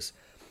purposes,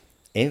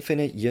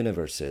 infinite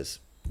universes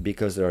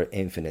because there are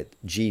infinite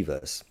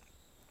jivas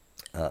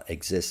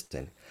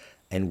existing.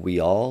 And we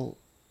all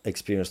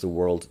experience the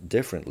world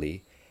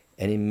differently,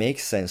 and it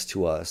makes sense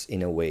to us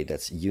in a way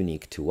that's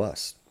unique to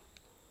us.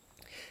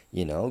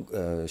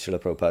 Srila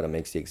Prabhupada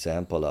makes the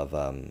example of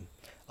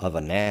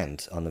an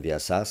ant on the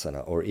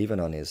Vyasasana, or even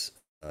on his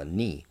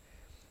knee.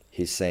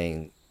 He's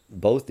saying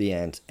both the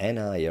ant and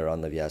I are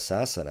on the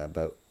Vyasasana,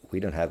 but we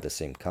don't have the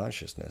same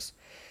consciousness.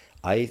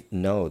 I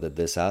know that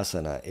this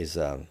asana is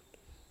a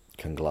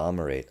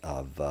conglomerate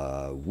of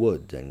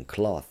wood and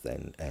cloth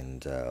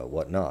and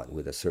whatnot,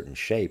 with a certain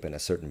shape and a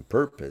certain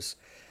purpose,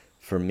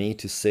 for me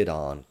to sit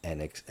on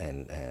and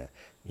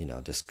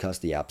discuss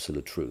the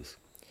absolute truth.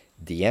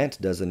 The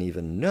ant doesn't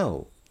even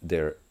know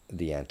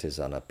the ant is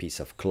on a piece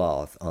of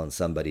cloth on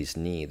somebody's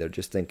knee. They're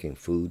just thinking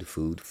food,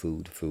 food,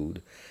 food,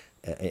 food.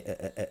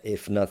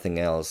 If nothing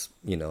else,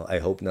 I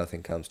hope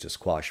nothing comes to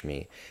squash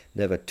me.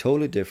 They have a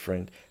totally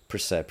different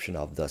perception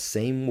of the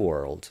same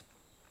world.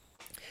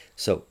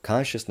 So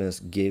consciousness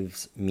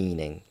gives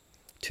meaning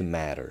to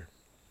matter.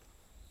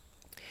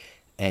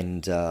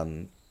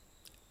 And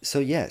so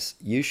yes,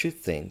 you should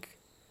think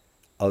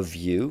of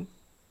you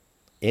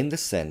in the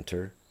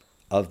center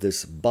of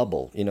this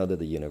bubble, that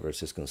the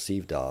universe is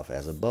conceived of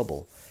as a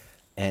bubble.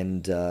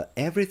 And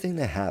everything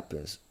that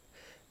happens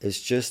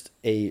is just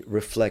a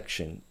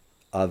reflection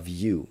of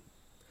you,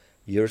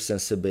 your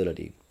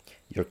sensibility,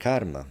 your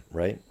karma,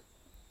 right?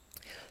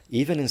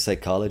 Even in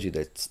psychology,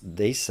 that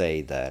they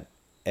say that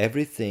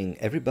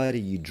everybody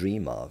you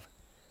dream of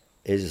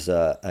is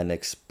an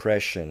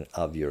expression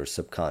of your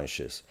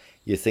subconscious.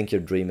 You think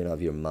you're dreaming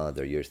of your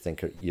mother.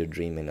 You're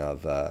dreaming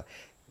of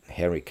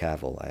Henry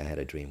Cavill. I had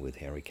a dream with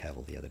Henry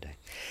Cavill the other day.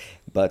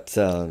 But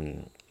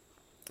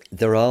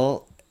they're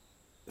all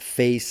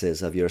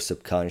faces of your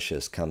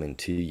subconscious coming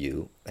to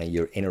you, and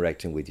you're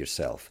interacting with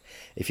yourself.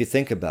 If you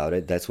think about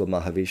it, that's what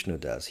Mahavishnu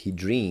does. He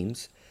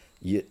dreams.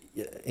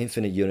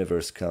 Infinite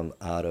universe come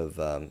out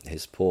of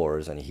his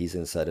pores, and he's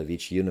inside of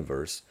each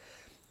universe,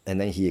 and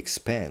then he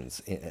expands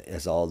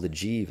as all the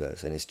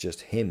jivas, and it's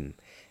just him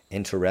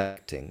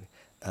interacting.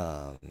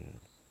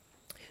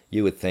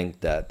 You would think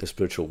that the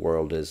spiritual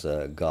world is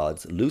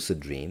God's lucid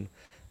dream,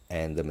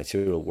 and the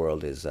material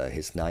world is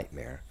his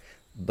nightmare.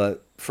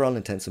 But for all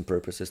intents and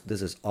purposes,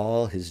 this is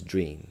all his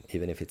dream,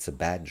 even if it's a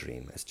bad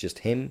dream. It's just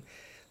him,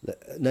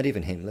 not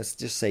even him, let's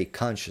just say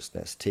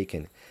consciousness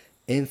taking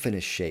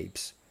infinite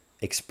shapes,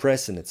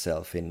 expressing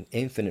itself in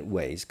infinite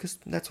ways, because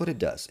that's what it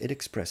does. It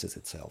expresses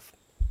itself.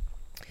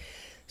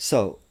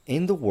 So,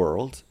 in the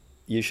world,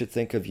 you should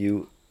think of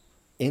you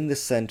in the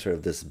center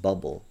of this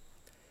bubble,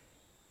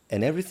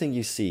 and everything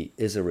you see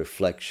is a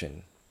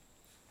reflection.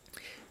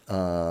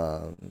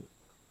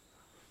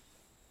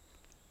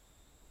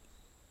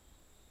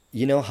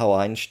 You know how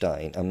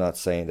Einstein, I'm not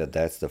saying that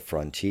that's the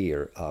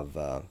frontier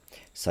of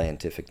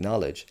scientific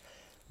knowledge,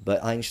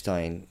 but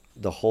Einstein,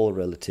 the whole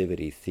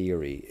relativity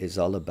theory is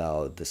all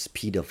about the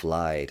speed of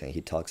light, and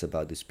he talks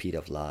about the speed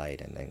of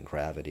light and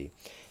gravity,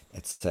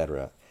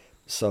 etc.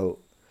 So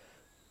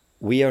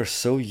we are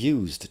so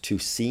used to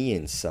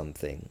seeing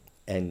something,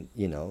 and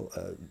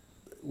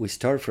we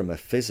start from a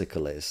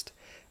physicalist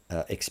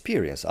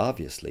experience.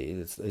 Obviously,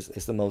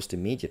 it's the most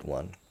immediate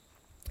one.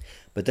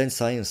 But then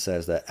science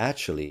says that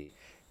actually,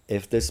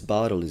 if this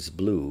bottle is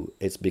blue,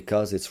 it's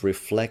because it's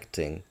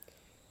reflecting,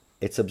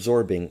 it's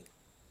absorbing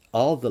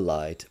all the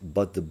light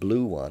but the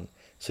blue one.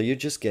 So you're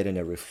just getting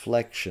a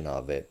reflection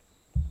of it.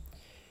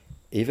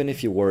 Even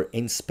if you were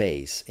in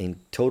space,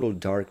 in total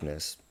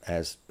darkness,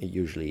 as it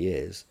usually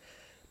is,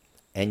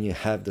 and you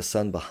have the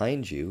sun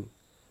behind you,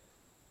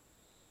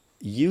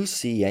 you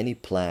see any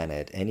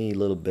planet, any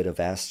little bit of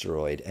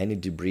asteroid, any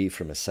debris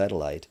from a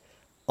satellite,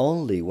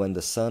 only when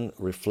the sun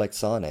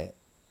reflects on it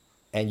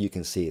and you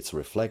can see its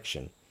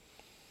reflection.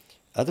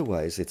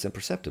 Otherwise, it's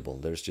imperceptible.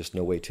 There's just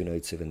no way to know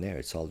it's even there.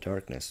 It's all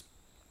darkness.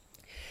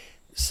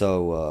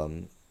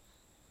 So,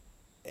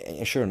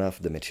 and sure enough,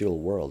 the material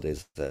world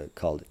is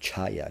called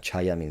chaya.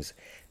 Chaya means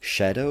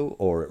shadow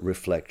or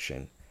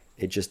reflection.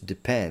 It just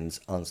depends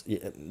on,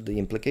 the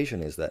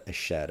implication is that a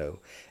shadow,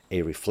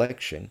 a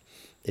reflection,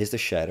 is the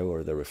shadow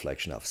or the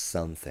reflection of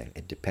something.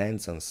 It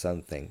depends on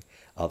something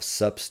of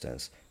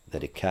substance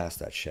that it casts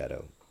that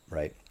shadow,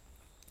 right?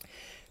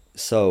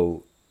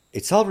 So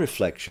it's all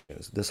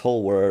reflections. This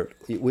whole world,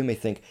 we may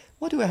think,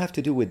 what do I have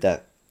to do with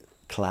that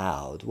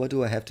cloud? What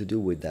do I have to do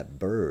with that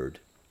bird?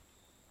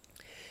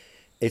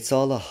 It's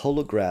all a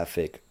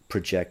holographic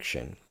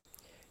projection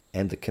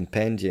and the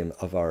compendium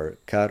of our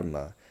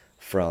karma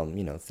from,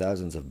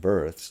 thousands of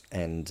births.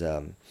 And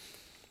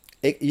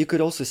you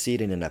could also see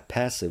it in a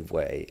passive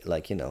way,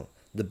 like,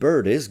 the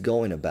bird is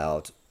going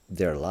about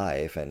their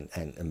life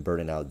and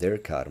burning out their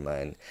karma.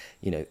 And,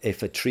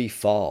 if a tree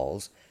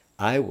falls,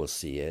 I will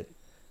see it.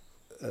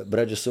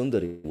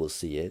 Brajasundari will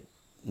see it.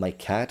 My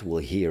cat will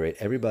hear it.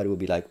 Everybody will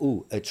be like,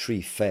 ooh, a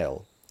tree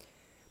fell.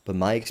 But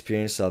my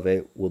experience of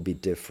it will be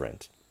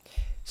different.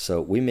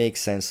 So we make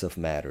sense of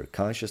matter.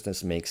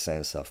 Consciousness makes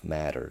sense of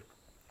matter.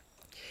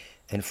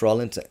 And for all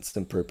intents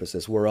and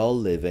purposes, we're all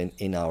living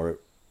in our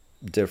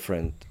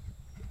different,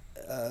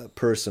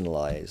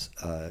 personalized,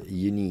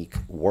 unique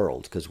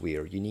world because we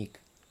are unique.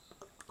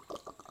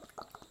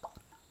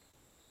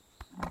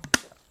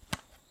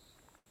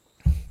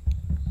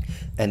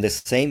 And the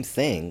same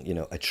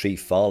thing, a tree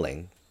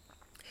falling,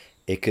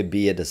 it could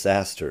be a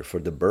disaster for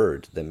the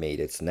bird that made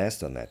its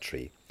nest on that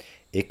tree.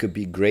 It could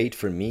be great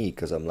for me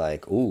because I'm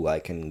like, ooh, I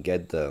can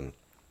get the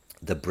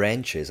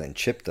branches and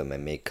chip them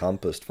and make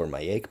compost for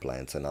my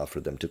eggplants and offer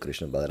them to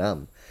Krishna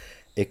Balaram.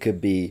 It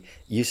could be,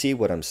 you see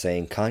what I'm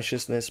saying?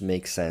 Consciousness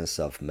makes sense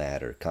of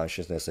matter.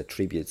 Consciousness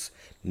attributes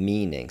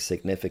meaning,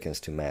 significance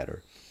to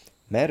matter.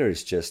 Matter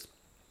is just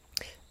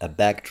a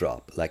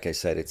backdrop. Like I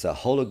said, it's a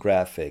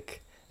holographic,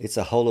 it's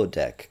a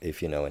holodeck,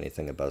 if you know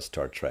anything about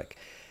Star Trek.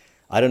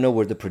 I don't know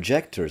where the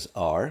projectors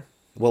are.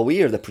 Well,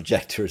 we are the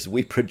projectors.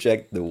 We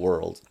project the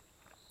world.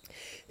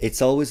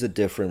 It's always a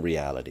different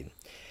reality.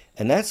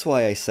 And that's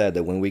why I said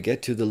that when we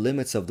get to the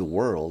limits of the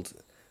world,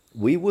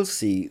 we will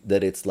see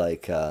that it's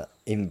like a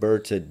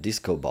inverted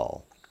disco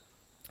ball.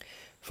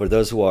 For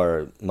those who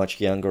are much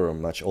younger or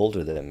much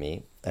older than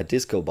me, a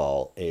disco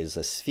ball is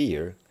a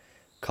sphere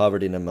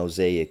covered in a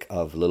mosaic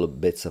of little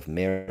bits of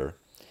mirror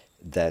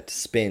that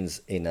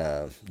spins in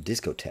a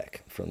discotheque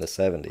from the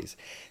 70s.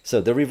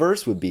 So the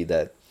reverse would be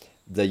that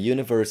the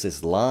universe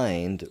is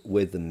lined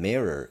with the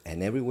mirror,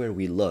 and everywhere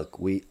we look,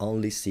 we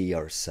only see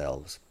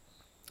ourselves.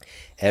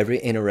 Every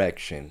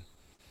interaction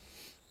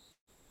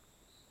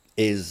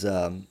is,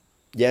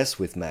 yes,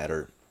 with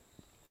matter,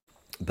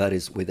 but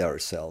is with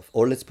ourselves.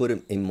 Or let's put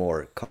it in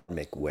more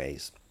karmic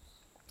ways.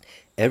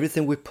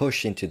 Everything we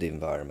push into the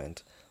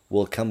environment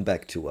will come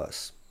back to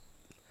us.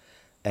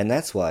 And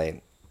that's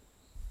why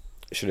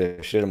Sri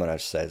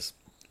Maharaj says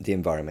the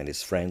environment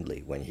is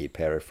friendly when he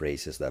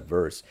paraphrases that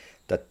verse,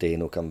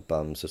 Tatteno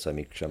kampam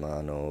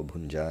susamikshamano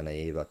bhunjana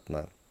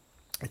evatma,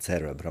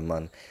 etc.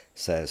 Brahman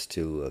says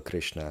to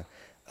Krishna,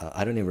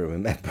 I don't even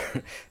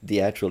remember the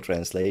actual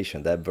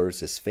translation. That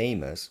verse is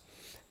famous,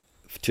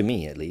 to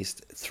me at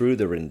least, through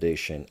the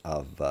rendition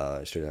of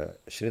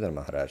Sridhar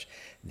Maharaj.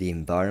 The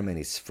environment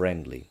is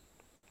friendly,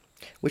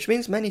 which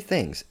means many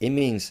things. It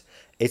means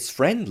it's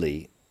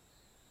friendly,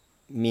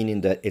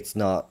 meaning that it's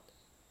not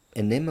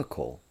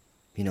inimical.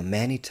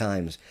 Many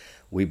times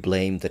we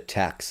blame the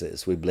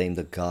taxes, we blame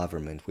the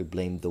government, we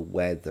blame the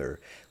weather,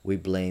 we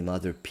blame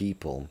other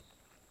people.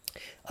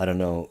 I don't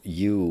know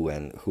you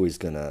and who is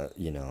gonna,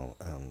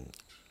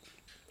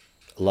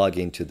 log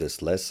into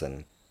this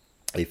lesson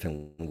if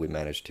and when we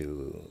manage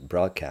to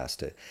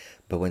broadcast it.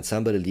 But when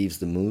somebody leaves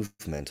the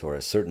movement or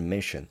a certain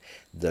mission,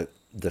 the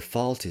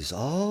fault is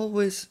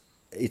always,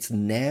 it's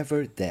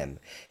never them.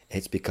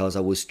 It's because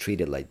I was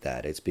treated like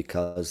that. It's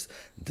because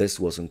this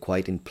wasn't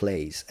quite in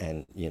place.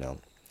 And,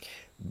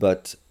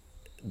 but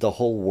the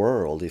whole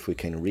world, if we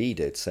can read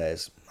it,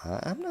 says,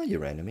 I'm not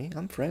your enemy.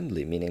 I'm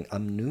friendly, meaning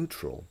I'm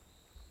neutral.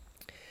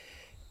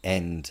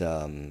 And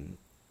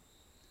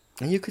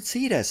you could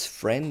see it as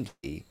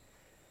friendly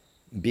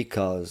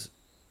because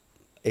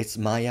it's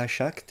Maya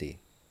Shakti.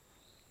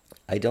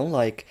 I don't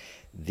like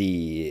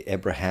the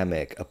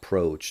Abrahamic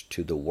approach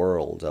to the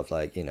world of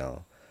like,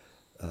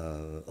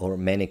 or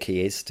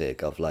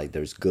Manichaeistic of like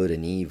there's good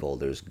and evil,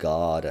 there's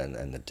God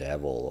and the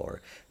devil,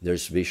 or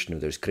there's Vishnu,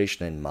 there's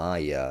Krishna and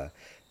Maya.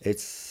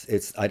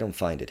 It's I don't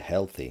find it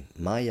healthy.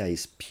 Maya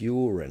is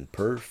pure and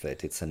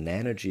perfect. It's an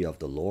energy of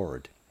the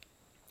Lord.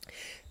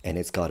 And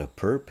it's got a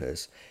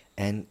purpose.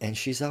 And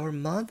she's our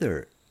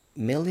mother.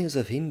 Millions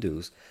of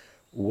Hindus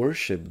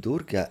worship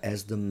Durga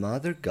as the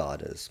mother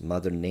goddess,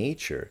 Mother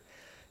Nature.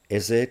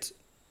 Is it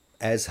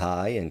as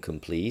high and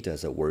complete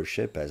as a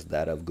worship as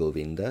that of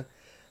Govinda?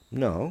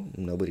 No,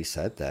 nobody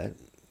said that.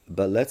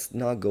 But let's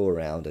not go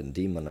around and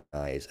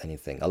demonize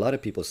anything. A lot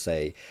of people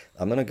say,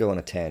 I'm going to go on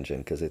a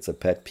tangent because it's a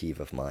pet peeve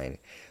of mine.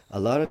 A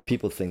lot of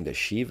people think that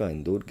Shiva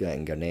and Durga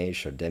and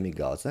Ganesh are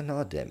demigods. They're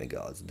not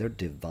demigods. They're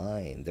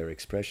divine. They're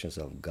expressions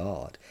of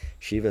God.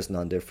 Shiva is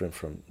not different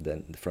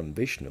from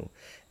Vishnu.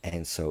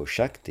 And so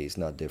Shakti is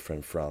not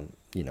different from,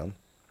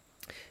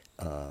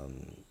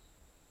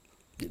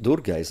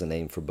 Durga is a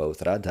name for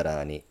both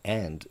Radharani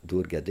and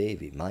Durga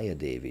Devi, Maya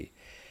Devi.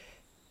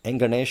 And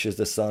Ganesh is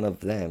the son of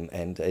them,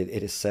 and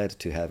it is said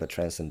to have a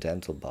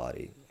transcendental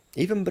body.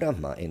 Even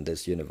Brahma in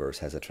this universe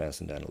has a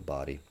transcendental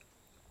body,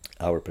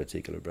 our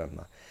particular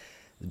Brahma.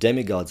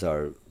 Demigods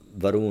are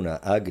Varuna,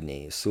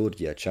 Agni,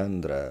 Surya,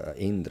 Chandra,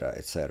 Indra,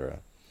 etc.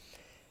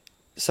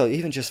 So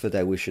even just for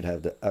that, we should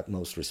have the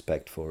utmost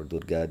respect for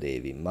Durga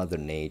Devi, Mother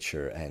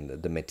Nature, and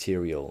the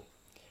material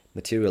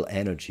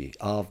energy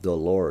of the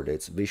Lord.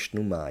 It's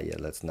Vishnu Maya.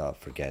 Let's not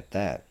forget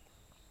that.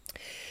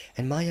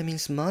 And Maya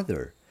means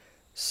mother.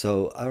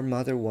 So our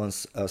mother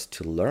wants us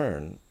to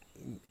learn.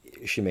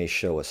 She may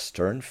show a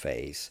stern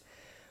face,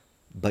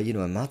 but a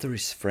mother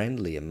is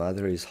friendly. A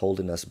mother is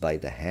holding us by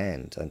the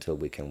hand until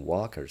we can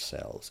walk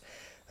ourselves.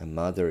 A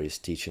mother is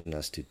teaching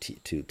us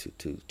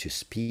to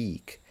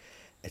speak,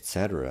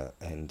 etc.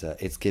 And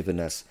it's given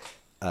us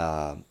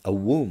a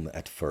womb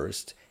at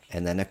first,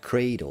 and then a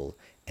cradle,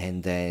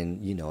 and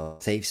then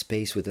a safe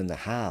space within the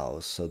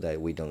house so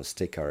that we don't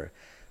stick our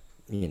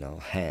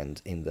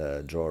hand in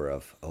the drawer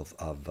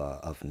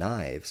of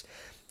knives.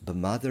 But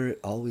mother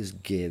always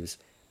gives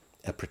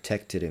a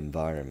protected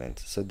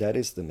environment. So that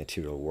is the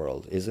material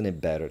world. Isn't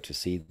it better to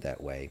see it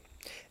that way?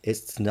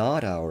 It's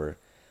not our,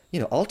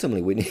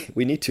 ultimately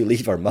we need to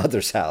leave our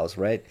mother's house,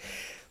 right?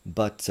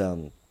 But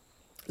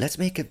let's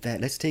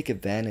take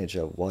advantage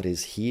of what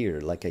is here.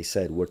 Like I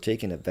said, we're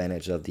taking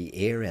advantage of the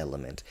air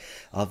element,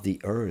 of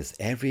the earth.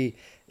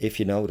 If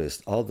you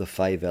noticed, all the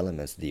five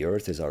elements, the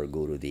earth is our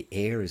guru, the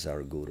air is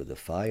our guru, the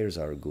fire is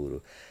our guru,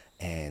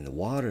 and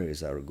water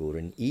is our guru,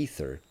 and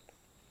ether,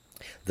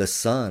 the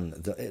sun,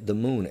 the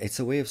moon. It's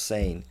a way of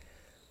saying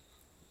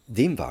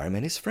the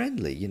environment is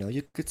friendly.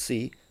 You could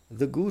see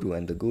the guru,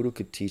 and the guru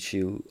could teach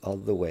you all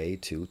the way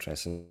to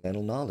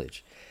transcendental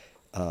knowledge.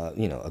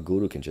 A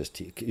guru can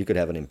you could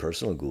have an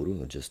impersonal guru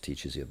who just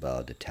teaches you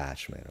about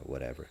detachment or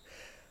whatever.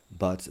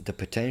 But the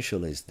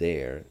potential is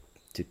there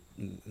to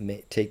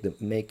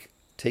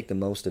take the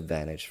most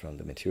advantage from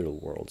the material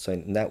world. So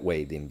in that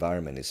way, the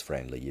environment is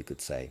friendly, you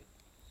could say.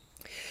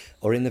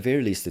 Or in the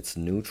very least, it's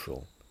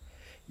neutral.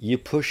 You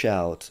push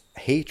out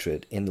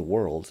hatred in the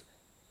world,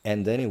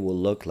 and then it will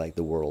look like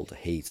the world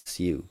hates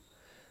you.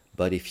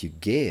 But if you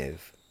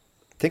give,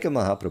 think of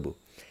Mahaprabhu.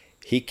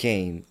 He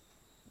came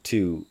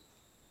to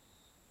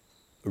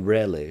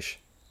relish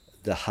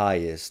the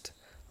highest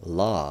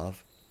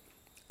love,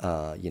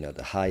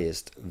 the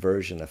highest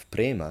version of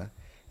prema.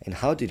 And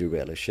how did he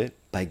relish it?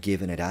 By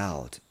giving it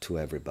out to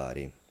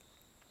everybody.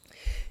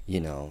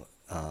 The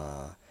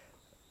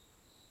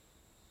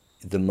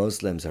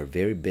Muslims are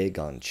very big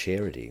on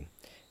charity.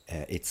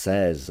 It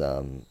says,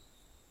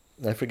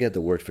 I forget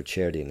the word for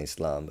charity in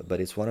Islam, but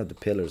it's one of the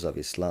pillars of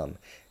Islam.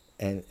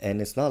 And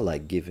it's not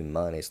like giving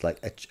money, it's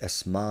like a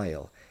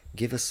smile.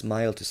 Give a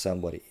smile to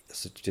someone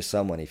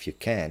if you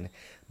can.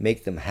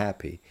 Make them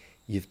happy.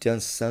 You've done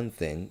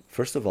something.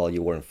 First of all,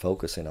 you weren't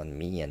focusing on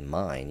me and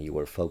mine. You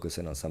were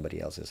focusing on somebody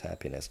else's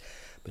happiness.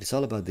 But it's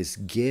all about this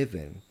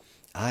giving.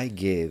 I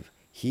give,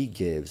 he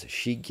gives,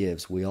 she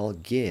gives, we all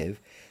give.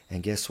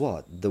 And guess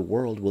what? The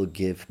world will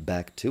give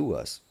back to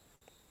us.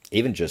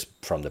 Even just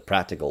from the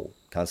practical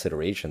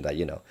consideration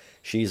that,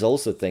 she's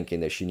also thinking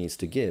that she needs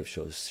to give.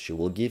 So she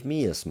will give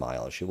me a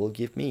smile. She will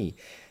give me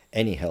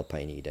any help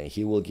I need. And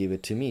he will give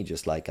it to me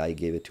just like I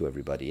gave it to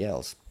everybody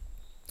else.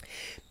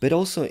 But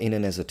also in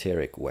an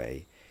esoteric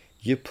way,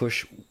 you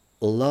push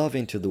love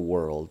into the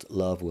world,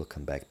 love will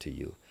come back to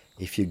you.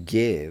 If you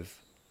give,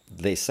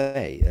 they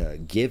say,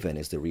 given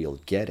is the real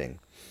getting.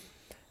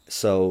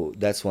 So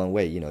that's one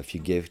way, if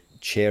you give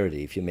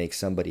charity, if you make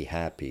somebody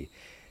happy,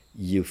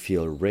 you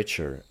feel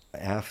richer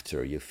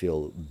after, you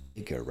feel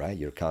bigger, right?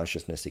 Your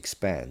consciousness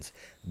expands.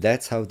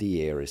 That's how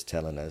the air is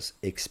telling us,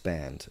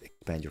 expand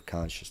your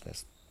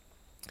consciousness.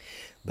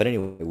 But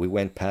anyway, we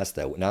went past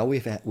that. Now we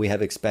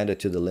have expanded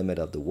to the limit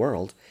of the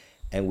world,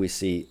 and we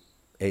see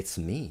it's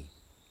me.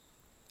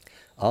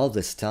 All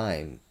this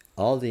time,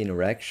 all the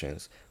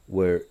interactions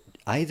were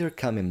either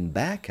coming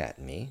back at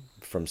me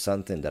from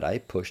something that I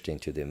pushed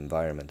into the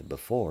environment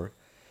before,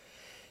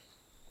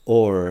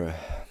 or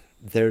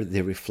they're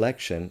the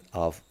reflection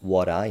of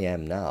what I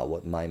am now,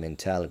 what my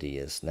mentality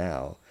is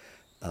now,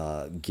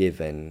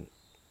 given,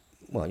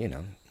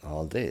 well,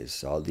 all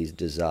these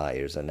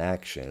desires and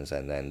actions,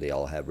 and then they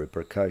all have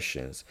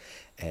repercussions,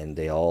 and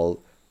they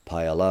all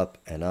pile up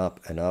and up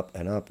and up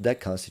and up. That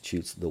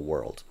constitutes the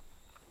world.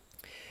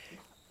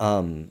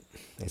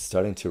 It's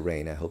starting to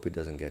rain. I hope it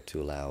doesn't get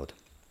too loud.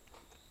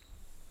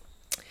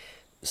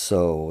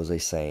 So, what was I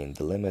saying?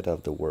 The limit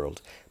of the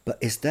world.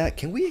 But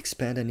can we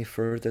expand any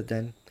further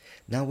then?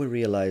 Now we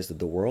realize that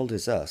the world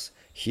is us.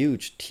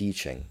 Huge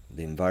teaching.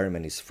 The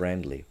environment is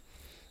friendly.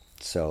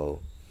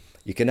 So,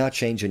 you cannot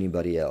change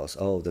anybody else.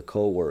 Oh, the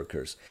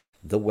co-workers,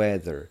 the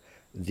weather,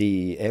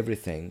 the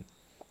everything.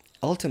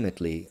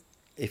 Ultimately,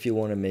 if you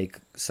want to make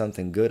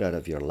something good out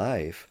of your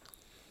life,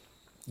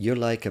 you're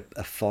like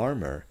a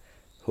farmer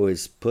who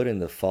is putting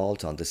the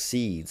fault on the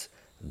seeds,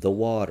 the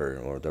water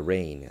or the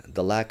rain,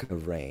 the lack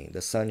of rain,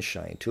 the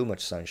sunshine, too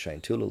much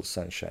sunshine, too little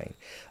sunshine,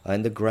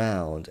 and the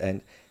ground.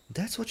 And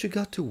that's what you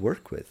got to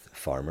work with,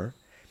 farmer.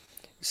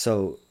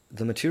 So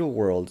the material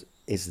world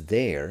is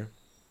there,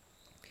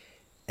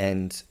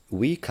 and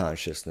we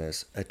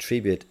consciousness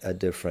attribute a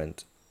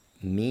different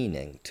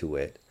meaning to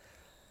it.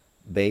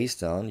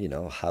 based on,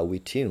 how we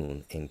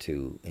tune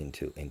into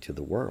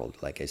the world.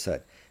 Like I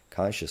said,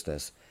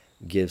 consciousness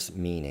gives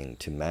meaning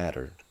to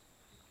matter.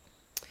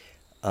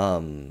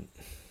 um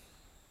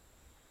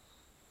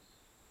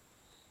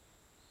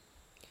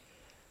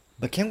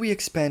but can we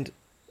expand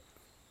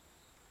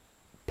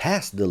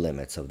past the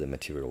limits of the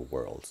material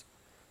world?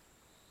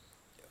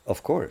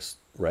 Of course,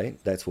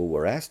 right? That's what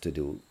we're asked to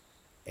do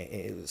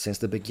since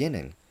the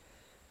beginning.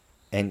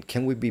 And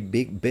can we be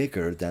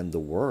bigger than the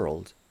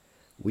world?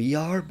 We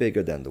are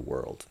bigger than the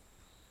world.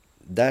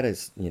 That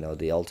is,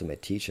 the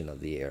ultimate teaching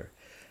of the air.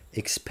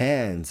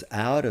 Expands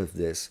out of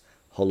this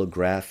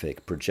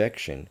holographic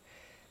projection,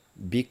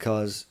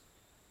 because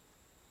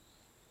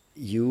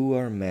you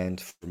are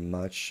meant for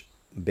much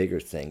bigger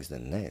things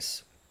than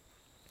this.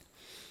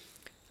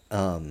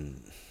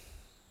 Um,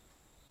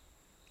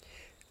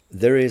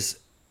 there is,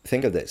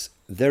 think of this,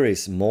 there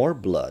is more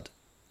blood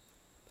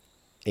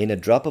in a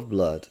drop of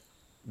blood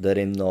than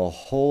in the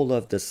whole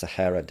of the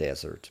Sahara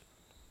Desert.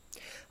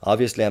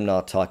 Obviously, I'm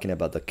not talking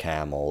about the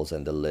camels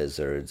and the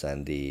lizards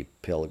and the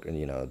pilgrim,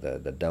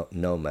 the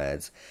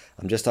nomads.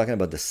 I'm just talking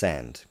about the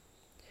sand.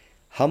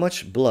 How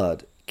much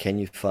blood can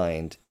you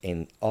find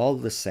in all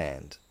the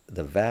sand,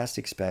 the vast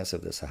expanse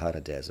of the Sahara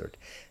Desert,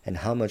 and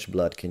how much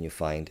blood can you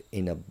find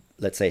in a,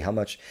 let's say,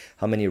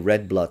 how many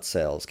red blood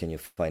cells can you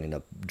find in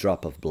a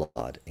drop of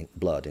blood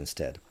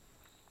instead?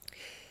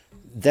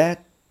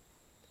 That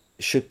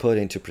should put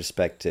into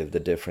perspective the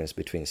difference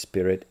between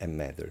spirit and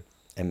matter.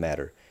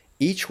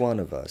 Each one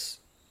of us,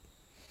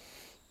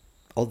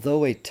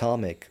 although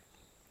atomic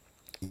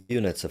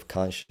units of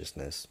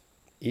consciousness,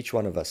 each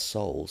one of us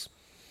souls,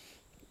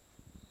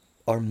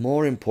 are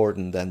more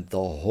important than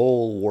the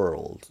whole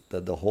world,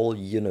 that the whole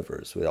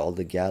universe with all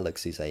the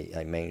galaxies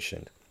I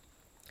mentioned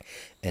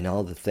and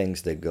all the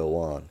things that go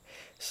on.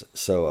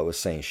 So I was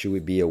saying, should we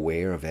be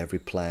aware of every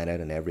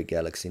planet and every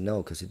galaxy?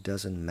 No, because it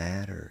doesn't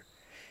matter.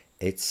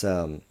 It's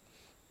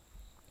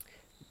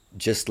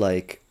just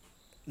like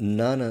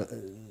none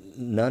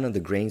of the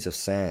grains of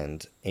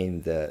sand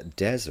in the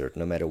desert,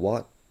 no matter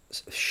what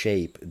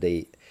shape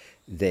they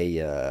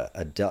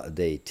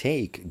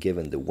take,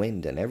 given the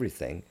wind and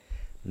everything,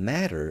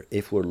 matter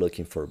if we're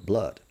looking for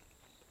blood.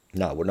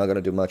 Now, we're not going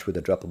to do much with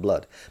a drop of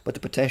blood, but the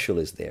potential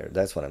is there.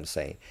 That's what I'm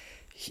saying.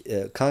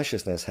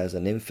 Consciousness has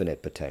an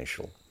infinite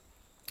potential,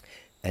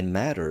 and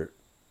matter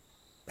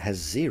has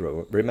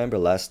zero. Remember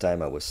last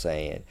time I was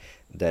saying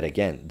that,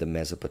 again, the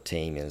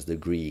Mesopotamians, the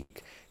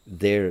Greek,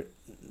 their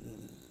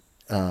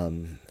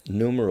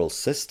numeral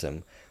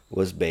system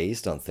was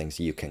based on things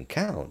you can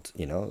count.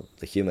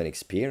 The human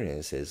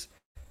experience is,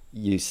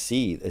 you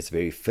see, it's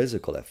very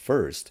physical at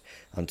first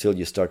until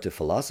you start to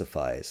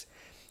philosophize.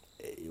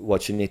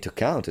 What you need to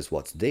count is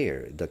what's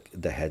there: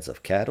 the heads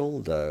of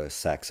cattle, the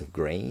sacks of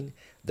grain,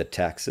 the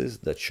taxes,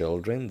 the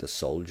children, the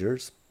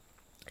soldiers.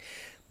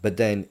 But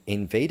then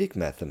in Vedic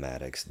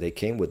mathematics, they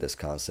came with this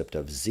concept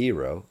of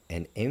zero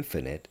and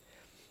infinite,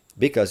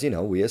 because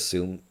we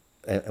assume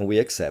and we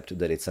accept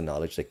that it's a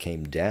knowledge that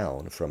came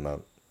down from a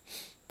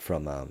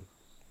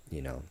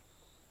you know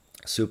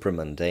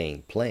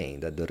supramundane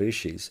plane, that the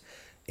rishis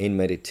in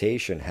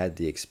meditation had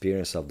the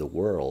experience of the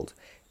world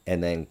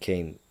and then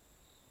came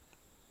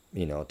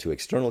to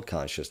external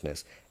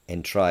consciousness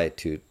and tried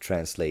to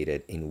translate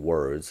it in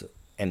words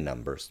and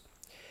numbers.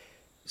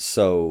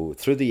 So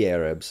through the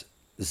Arabs,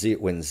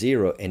 when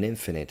zero and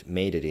infinite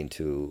made it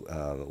into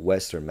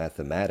Western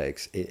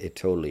mathematics, it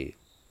totally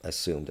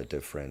assumed a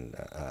different,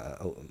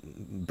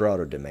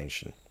 broader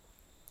dimension.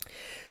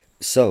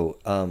 So,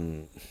 what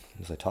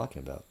was I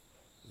talking about?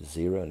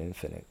 Zero and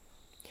infinite.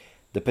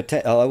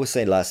 I was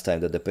saying last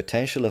time that the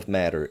potential of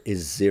matter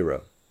is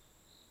zero.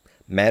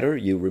 Matter,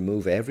 you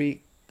remove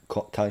every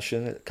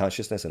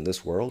consciousness in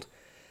this world,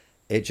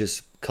 it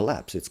just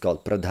collapses. It's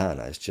called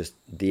pradhana. It's just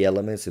the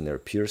elements in their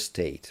pure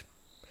state.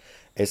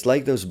 It's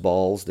like those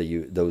balls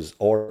those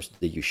orbs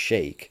that you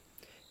shake,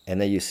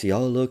 and then you see,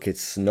 oh look,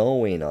 it's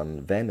snowing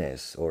on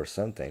Venice or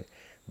something,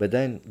 but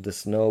then the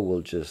snow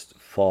will just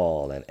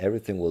fall and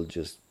everything will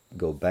just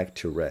go back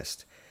to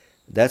rest.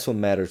 That's what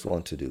matters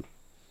want to do.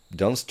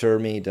 Don't stir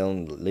me.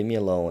 Don't leave me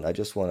alone. I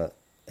just want to.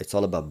 It's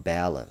all about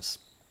balance.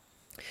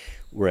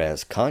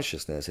 Whereas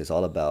consciousness is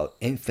all about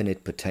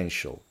infinite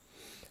potential.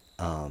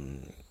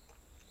 Um,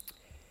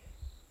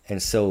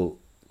 and so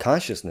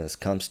consciousness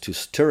comes to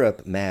stir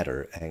up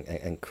matter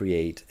and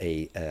create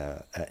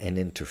an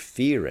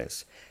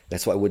interference.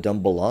 That's why we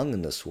don't belong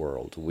in this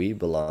world. We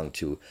belong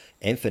to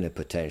infinite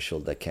potential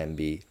that can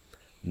be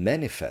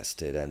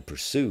manifested and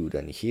pursued.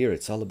 And here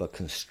it's all about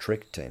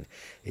constricting.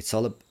 It's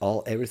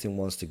all everything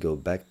wants to go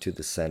back to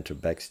the center,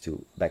 back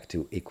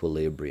to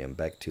equilibrium,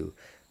 back to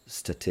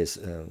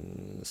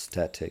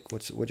static.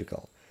 What do you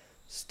call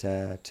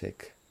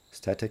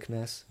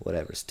staticness?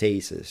 Whatever,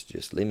 stasis.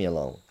 Just leave me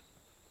alone.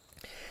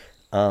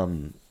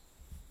 Um,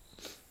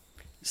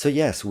 so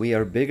yes, we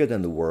are bigger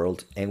than the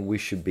world, and we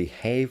should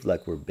behave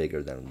like we're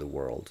bigger than the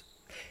world.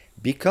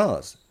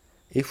 Because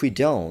if we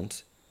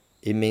don't,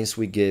 It means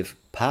we give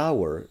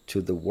power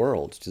to the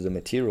world, to the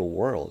material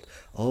world.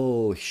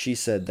 Oh, she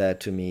said that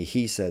to me,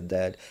 he said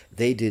that,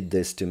 they did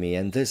this to me,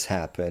 and this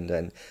happened.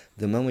 And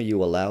the moment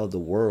you allow the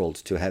world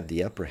to have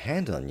the upper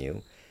hand on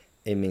you,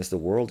 it means the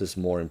world is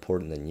more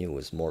important than you,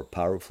 is more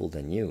powerful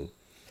than you.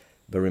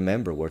 But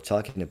remember, we're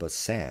talking about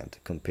sand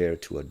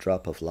compared to a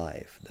drop of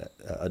life,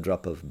 a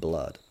drop of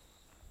blood.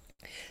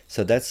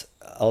 So that's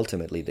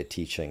ultimately the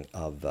teaching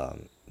of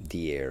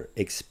the air.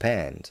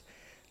 Expand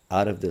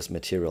out of this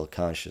material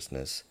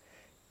consciousness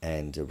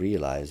and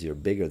realize you're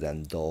bigger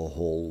than the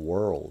whole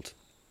world.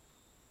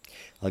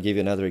 I'll give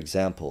you another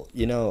example.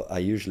 I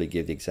usually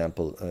give the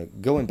example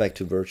going back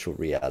to virtual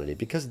reality,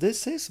 because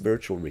this is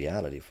virtual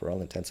reality for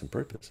all intents and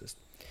purposes.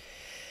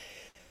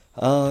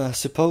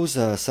 Suppose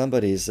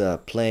somebody's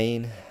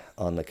playing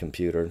on the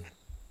computer,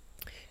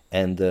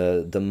 and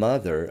the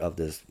mother of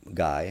this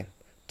guy,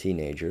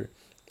 teenager,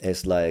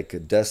 is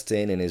like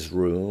dusting in his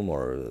room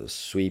or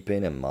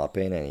sweeping and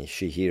mopping, and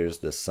she hears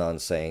the son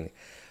saying,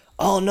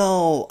 "Oh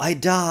no, I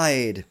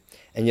died."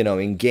 And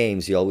in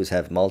games you always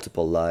have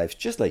multiple lives,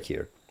 just like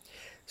here.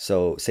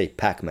 So say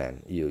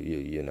Pac-Man,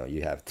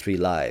 you have 3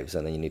 lives,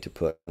 and then you need to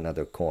put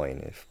another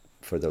coin, if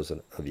for those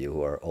of you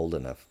who are old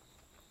enough.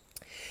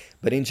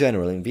 But in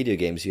general, in video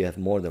games, you have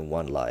more than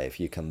one life.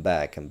 You come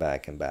back and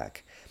back and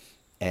back,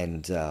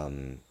 and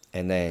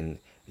then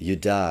you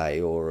die,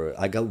 or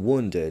I got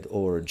wounded,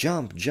 or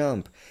jump,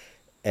 jump,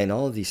 and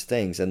all these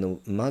things. And the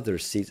mother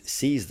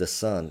sees the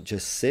son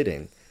just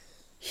sitting,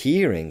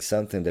 hearing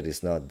something that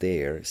is not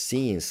there,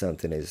 seeing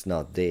something that is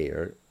not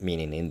there,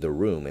 meaning in the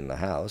room, in the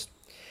house.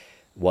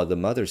 What the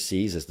mother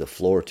sees is the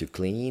floor to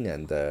clean,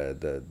 and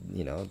the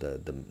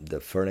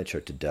furniture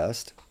to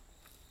dust.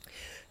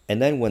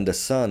 And then when the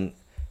son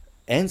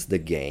ends the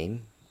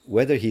game,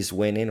 whether he's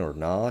winning or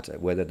not,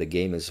 whether the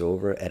game is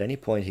over, at any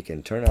point he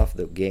can turn off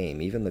the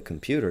game, even the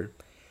computer,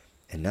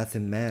 and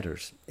nothing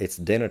matters. It's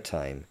dinner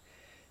time.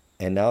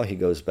 And now he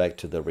goes back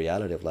to the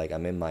reality of, like,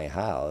 I'm in my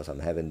house,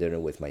 I'm having dinner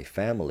with my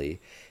family.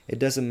 It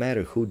doesn't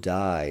matter who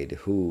died,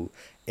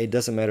 it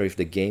doesn't matter if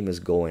the game is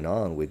going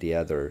on with the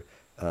other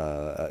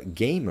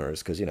gamers,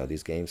 because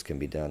these games can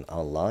be done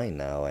online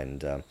now,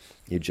 and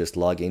you just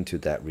log into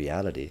that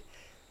reality.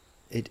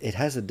 It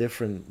has a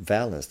different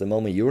valence. The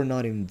moment you're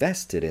not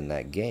invested in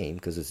that game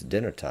because it's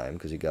dinner time,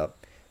 because you got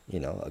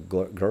a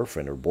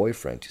girlfriend or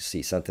boyfriend to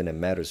see something that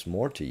matters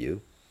more to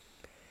you,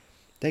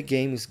 that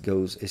game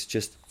it's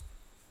just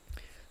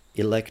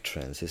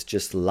electrons, it's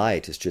just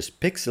light, it's just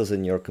pixels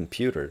in your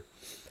computer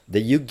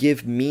that you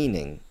give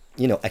meaning.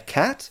 A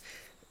cat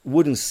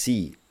wouldn't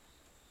see,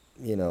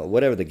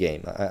 whatever the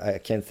game. I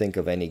can't think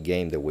of any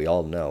game that we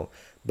all know,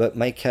 but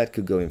my cat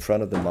could go in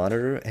front of the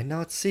monitor and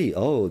not see,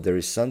 oh, there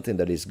is something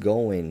that is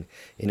going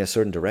in a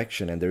certain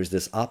direction, and there's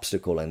this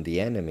obstacle and the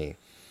enemy.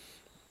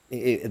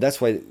 That's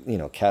why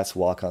cats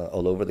walk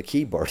all over the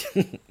keyboard.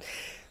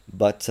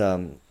 But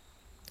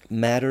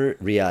matter,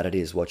 reality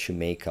is what you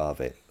make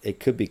of it. It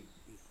could be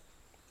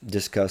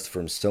discussed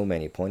from so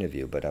many point of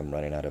view, but I'm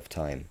running out of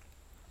time.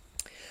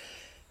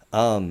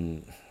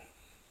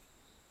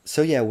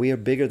 So yeah, we are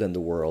bigger than the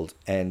world,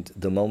 and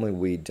the moment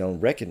we don't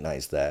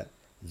recognize that,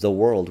 the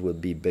world will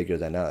be bigger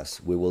than us.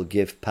 We will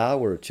give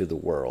power to the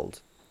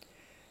world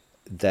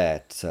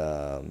that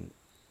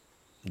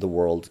the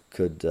world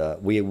could.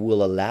 We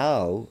will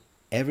allow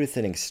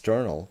everything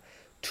external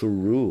to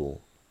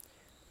rule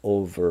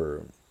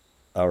over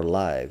our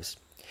lives.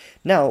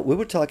 Now, we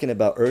were talking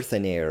about earth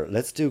and air.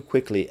 Let's do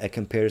quickly a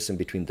comparison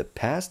between the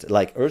past.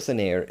 Like earth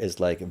and air is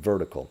like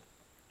vertical.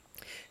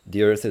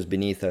 The earth is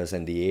beneath us,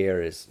 and the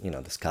air is,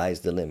 the sky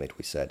is the limit,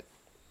 we said.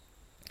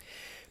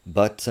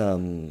 But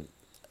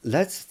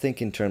let's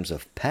think in terms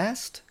of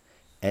past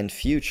and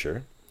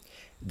future.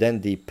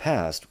 Then the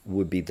past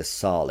would be the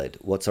solid,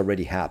 what's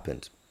already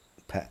happened.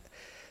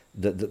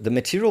 The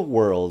material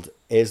world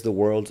is the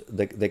world,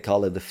 they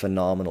call it the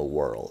phenomenal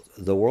world,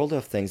 the world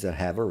of things that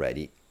have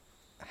already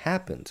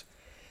happened.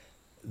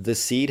 The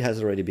seed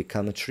has already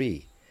become a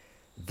tree.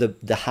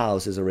 The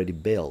house is already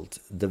built.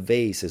 The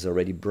vase is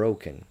already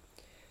broken.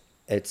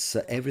 It's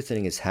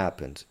everything has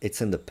happened.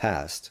 It's in the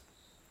past.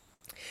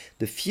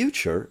 The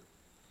future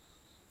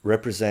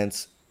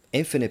represents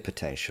infinite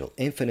potential,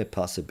 infinite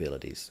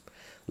possibilities.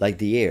 Like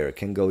the air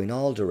can go in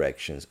all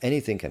directions.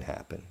 Anything can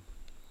happen.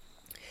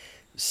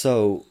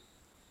 So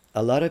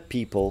a lot of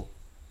people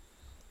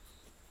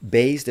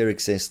base their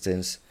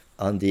existence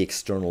on the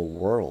external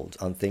world,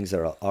 on things that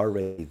are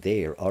already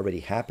there, already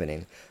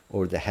happening,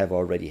 or that have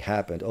already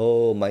happened.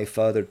 Oh, my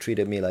father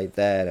treated me like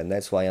that, and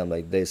that's why I'm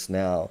like this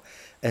now.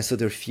 And so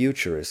their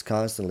future is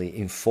constantly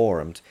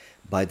informed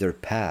by their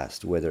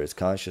past, whether it's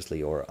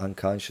consciously or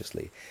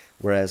unconsciously.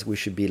 Whereas we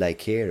should be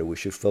like here, we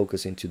should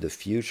focus into the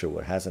future,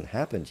 what hasn't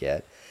happened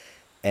yet,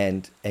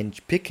 and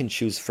pick and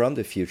choose from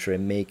the future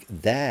and make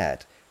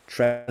that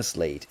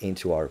translate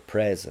into our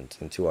present,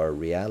 into our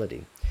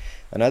reality.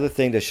 Another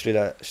thing that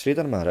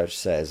Sridhar Maharaj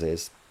says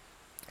is,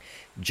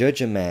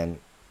 judge a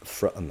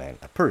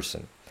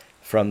person,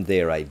 from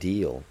their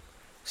ideal.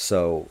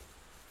 So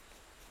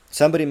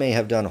Somebody may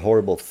have done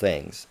horrible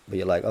things, but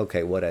you're like,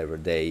 okay, whatever,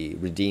 they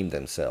redeemed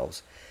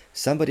themselves.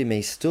 Somebody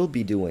may still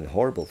be doing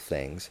horrible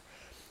things,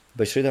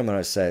 but Sridhar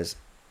Maharaj says,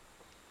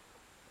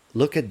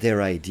 look at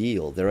their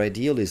ideal. Their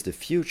ideal is the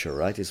future,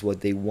 right? Is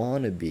what they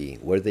want to be,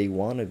 where they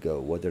want to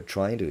go, what they're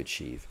trying to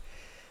achieve.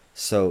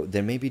 So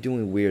they may be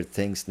doing weird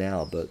things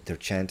now, but they're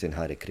chanting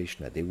Hare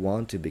Krishna. They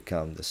want to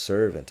become the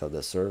servant of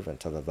a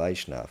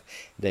Vaishnav.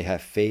 They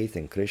have faith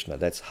in Krishna.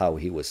 That's how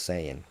he was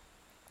saying.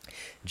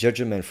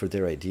 Judgment for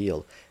their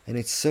ideal. And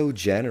it's so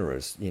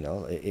generous,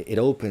 it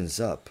opens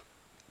up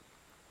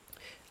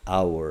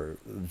our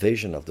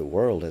vision of the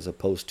world as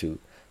opposed to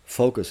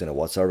focusing on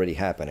what's already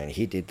happened and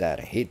he did that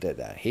and he did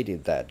that, he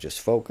did that.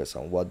 Just focus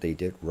on what they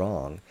did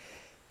wrong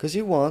because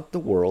you want the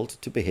world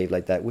to behave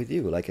like that with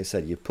you. Like I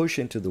said, you push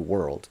into the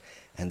world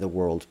and the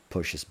world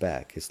pushes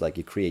back. It's like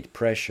you create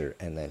pressure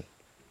and then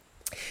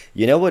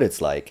you know what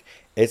it's like?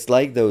 It's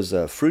like those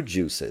fruit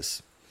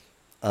juices.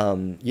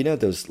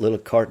 Those little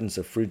cartons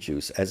of fruit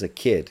juice. As a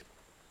kid,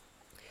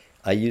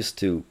 I used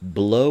to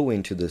blow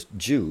into the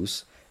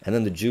juice and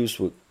then the juice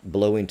would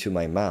blow into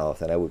my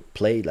mouth and I would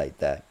play like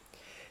that.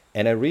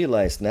 And I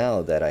realize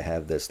now that I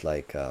have this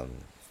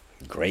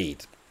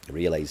great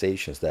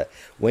realizations that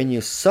when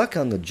you suck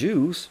on the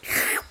juice,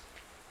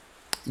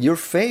 your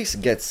face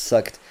gets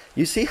sucked.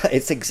 You see,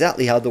 it's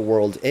exactly how the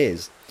world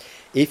is.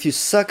 If you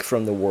suck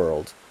from the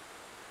world,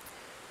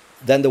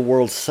 then the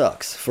world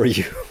sucks for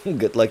you.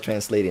 Good luck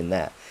translating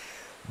that.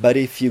 But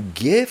if you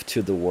give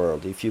to the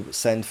world, if you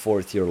send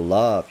forth your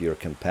love, your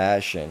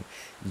compassion,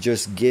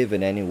 just give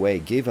in any way,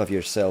 give of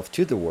yourself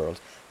to the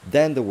world,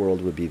 then the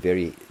world would be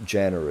very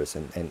generous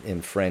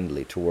and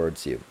friendly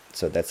towards you.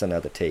 So that's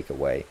another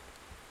takeaway.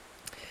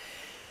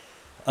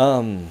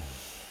 Um,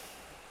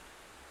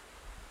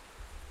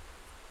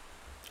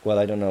 well,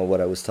 I don't know what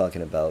I was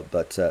talking about,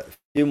 but a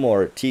few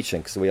more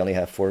teaching because we only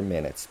have 4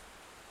 minutes.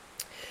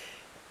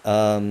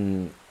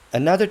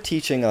 Another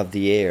teaching of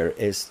the air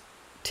is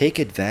take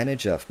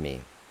advantage of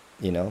me.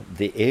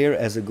 The air,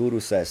 as the Guru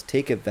says,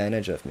 take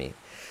advantage of me.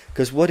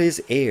 Because what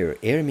is air?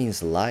 Air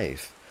means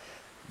life.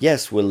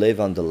 Yes, we live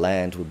on the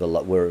land,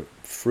 we're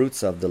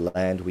fruits of the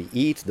land, we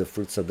eat the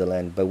fruits of the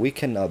land, but we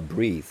cannot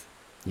breathe.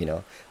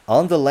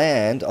 On the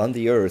land, on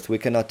the earth, we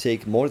cannot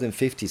take more than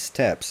 50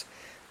 steps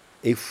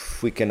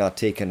if we cannot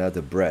take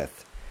another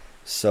breath.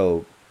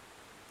 So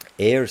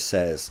air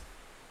says,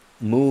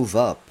 move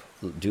up,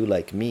 do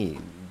like me,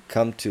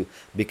 come to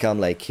become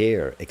like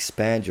air,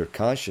 expand your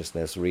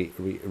consciousness,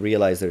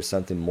 realize there's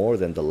something more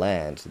than the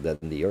land, than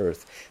the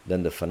earth,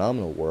 than the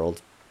phenomenal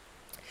world,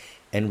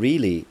 and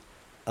really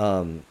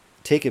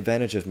take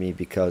advantage of me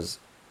because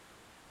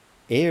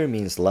air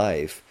means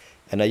life,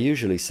 and I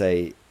usually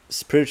say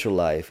spiritual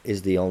life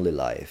is the only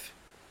life.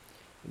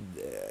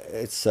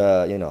 It's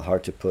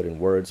hard to put in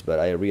words, but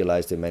I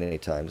realized it many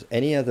times.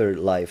 Any other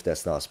life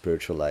that's not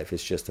spiritual life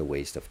is just a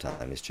waste of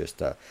time. It's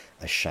just a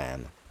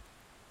sham.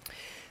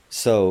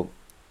 So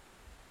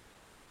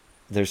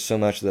there's so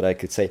much that I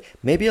could say.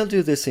 Maybe I'll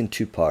do this in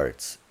two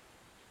parts,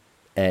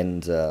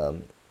 and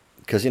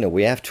because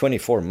we have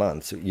 24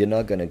 months, you're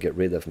not gonna get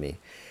rid of me.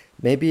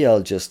 Maybe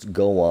I'll just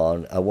go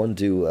on. I won't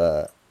do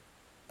a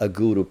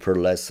guru per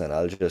lesson.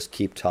 I'll just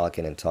keep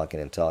talking and talking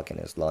and talking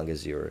as long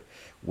as you're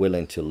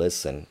willing to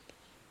listen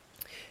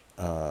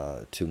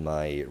to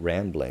my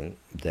rambling.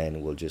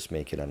 Then we'll just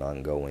make it an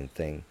ongoing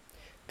thing.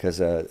 Because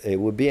it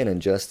would be an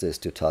injustice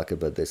to talk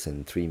about this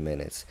in 3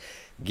 minutes.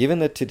 Given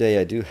that today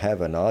I do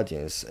have an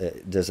audience,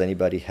 does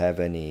anybody have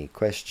any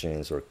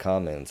questions or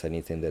comments,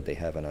 anything that they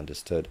haven't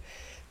understood?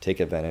 Take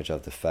advantage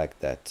of the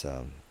fact that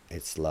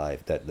it's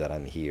live, that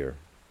I'm here.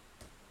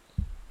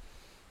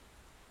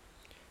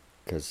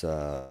 Because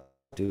I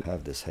do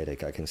have this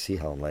headache. I can see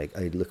how I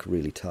look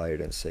really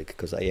tired and sick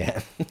because I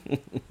am.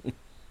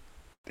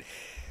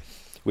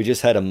 We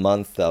just had a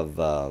month of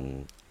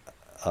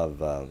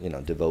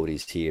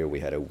devotees here. We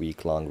had a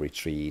week-long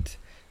retreat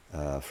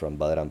from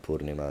Balaram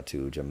Purnima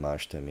to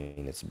Jamashtami,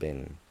 and it's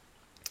been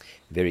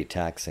very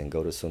taxing.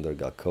 Gaurasundar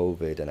got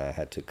COVID, and I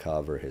had to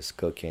cover his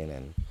cooking,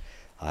 and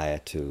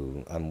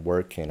I'm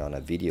working on a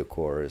video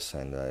course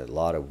and a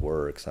lot of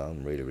work, so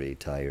I'm really, really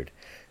tired.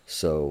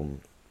 So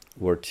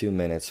we're 2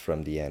 minutes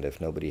from the end.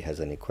 If nobody has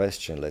any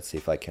question, let's see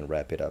if I can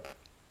wrap it up.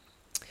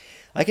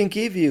 I can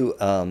give you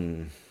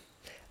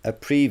a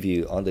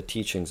preview on the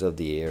teachings of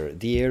the air.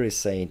 The air is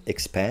saying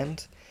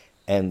expand,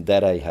 and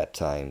that I had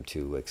time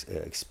to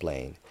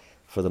explain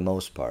for the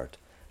most part.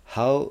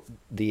 How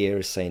the air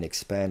is saying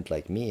expand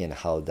like me, and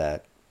how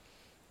that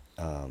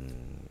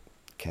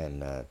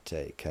can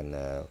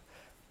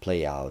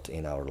play out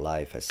in our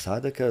life as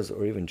sadhakas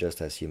or even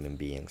just as human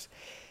beings.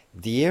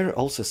 The air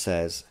also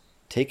says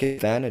take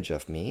advantage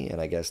of me,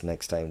 and I guess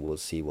next time we'll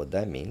see what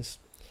that means.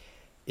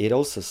 It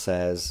also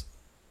says,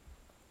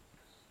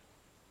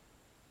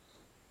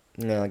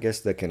 no, I guess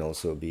that can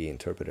also be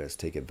interpreted as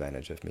take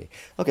advantage of me.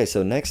 Okay,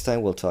 so next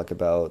time we'll talk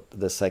about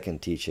the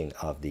second teaching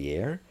of the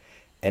air.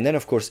 And then,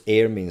 of course,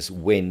 air means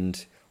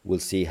wind. We'll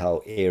see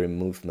how air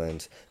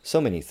movement,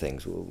 so many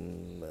things.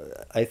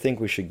 I think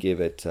we should give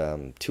it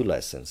 2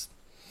 lessons.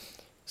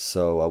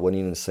 So I wouldn't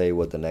even say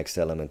what the next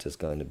element is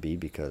going to be,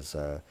 because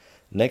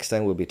next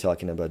time we'll be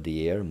talking about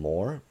the air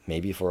more,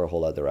 maybe for a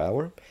whole other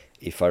hour.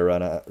 If I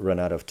run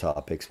out of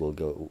topics, we'll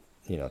go,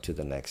 to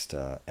the next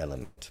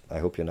element. I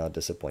hope you're not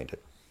disappointed.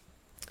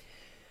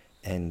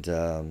 And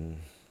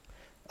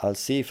I'll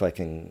see if I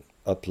can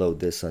upload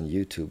this on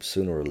YouTube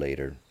sooner or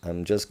later.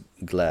 I'm just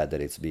glad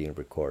that it's being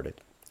recorded.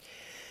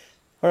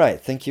 All right,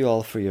 thank you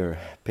all for your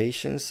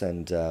patience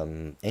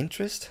and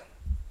interest.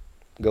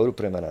 Gauru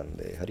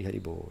Premanande, Hari Hari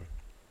Bol.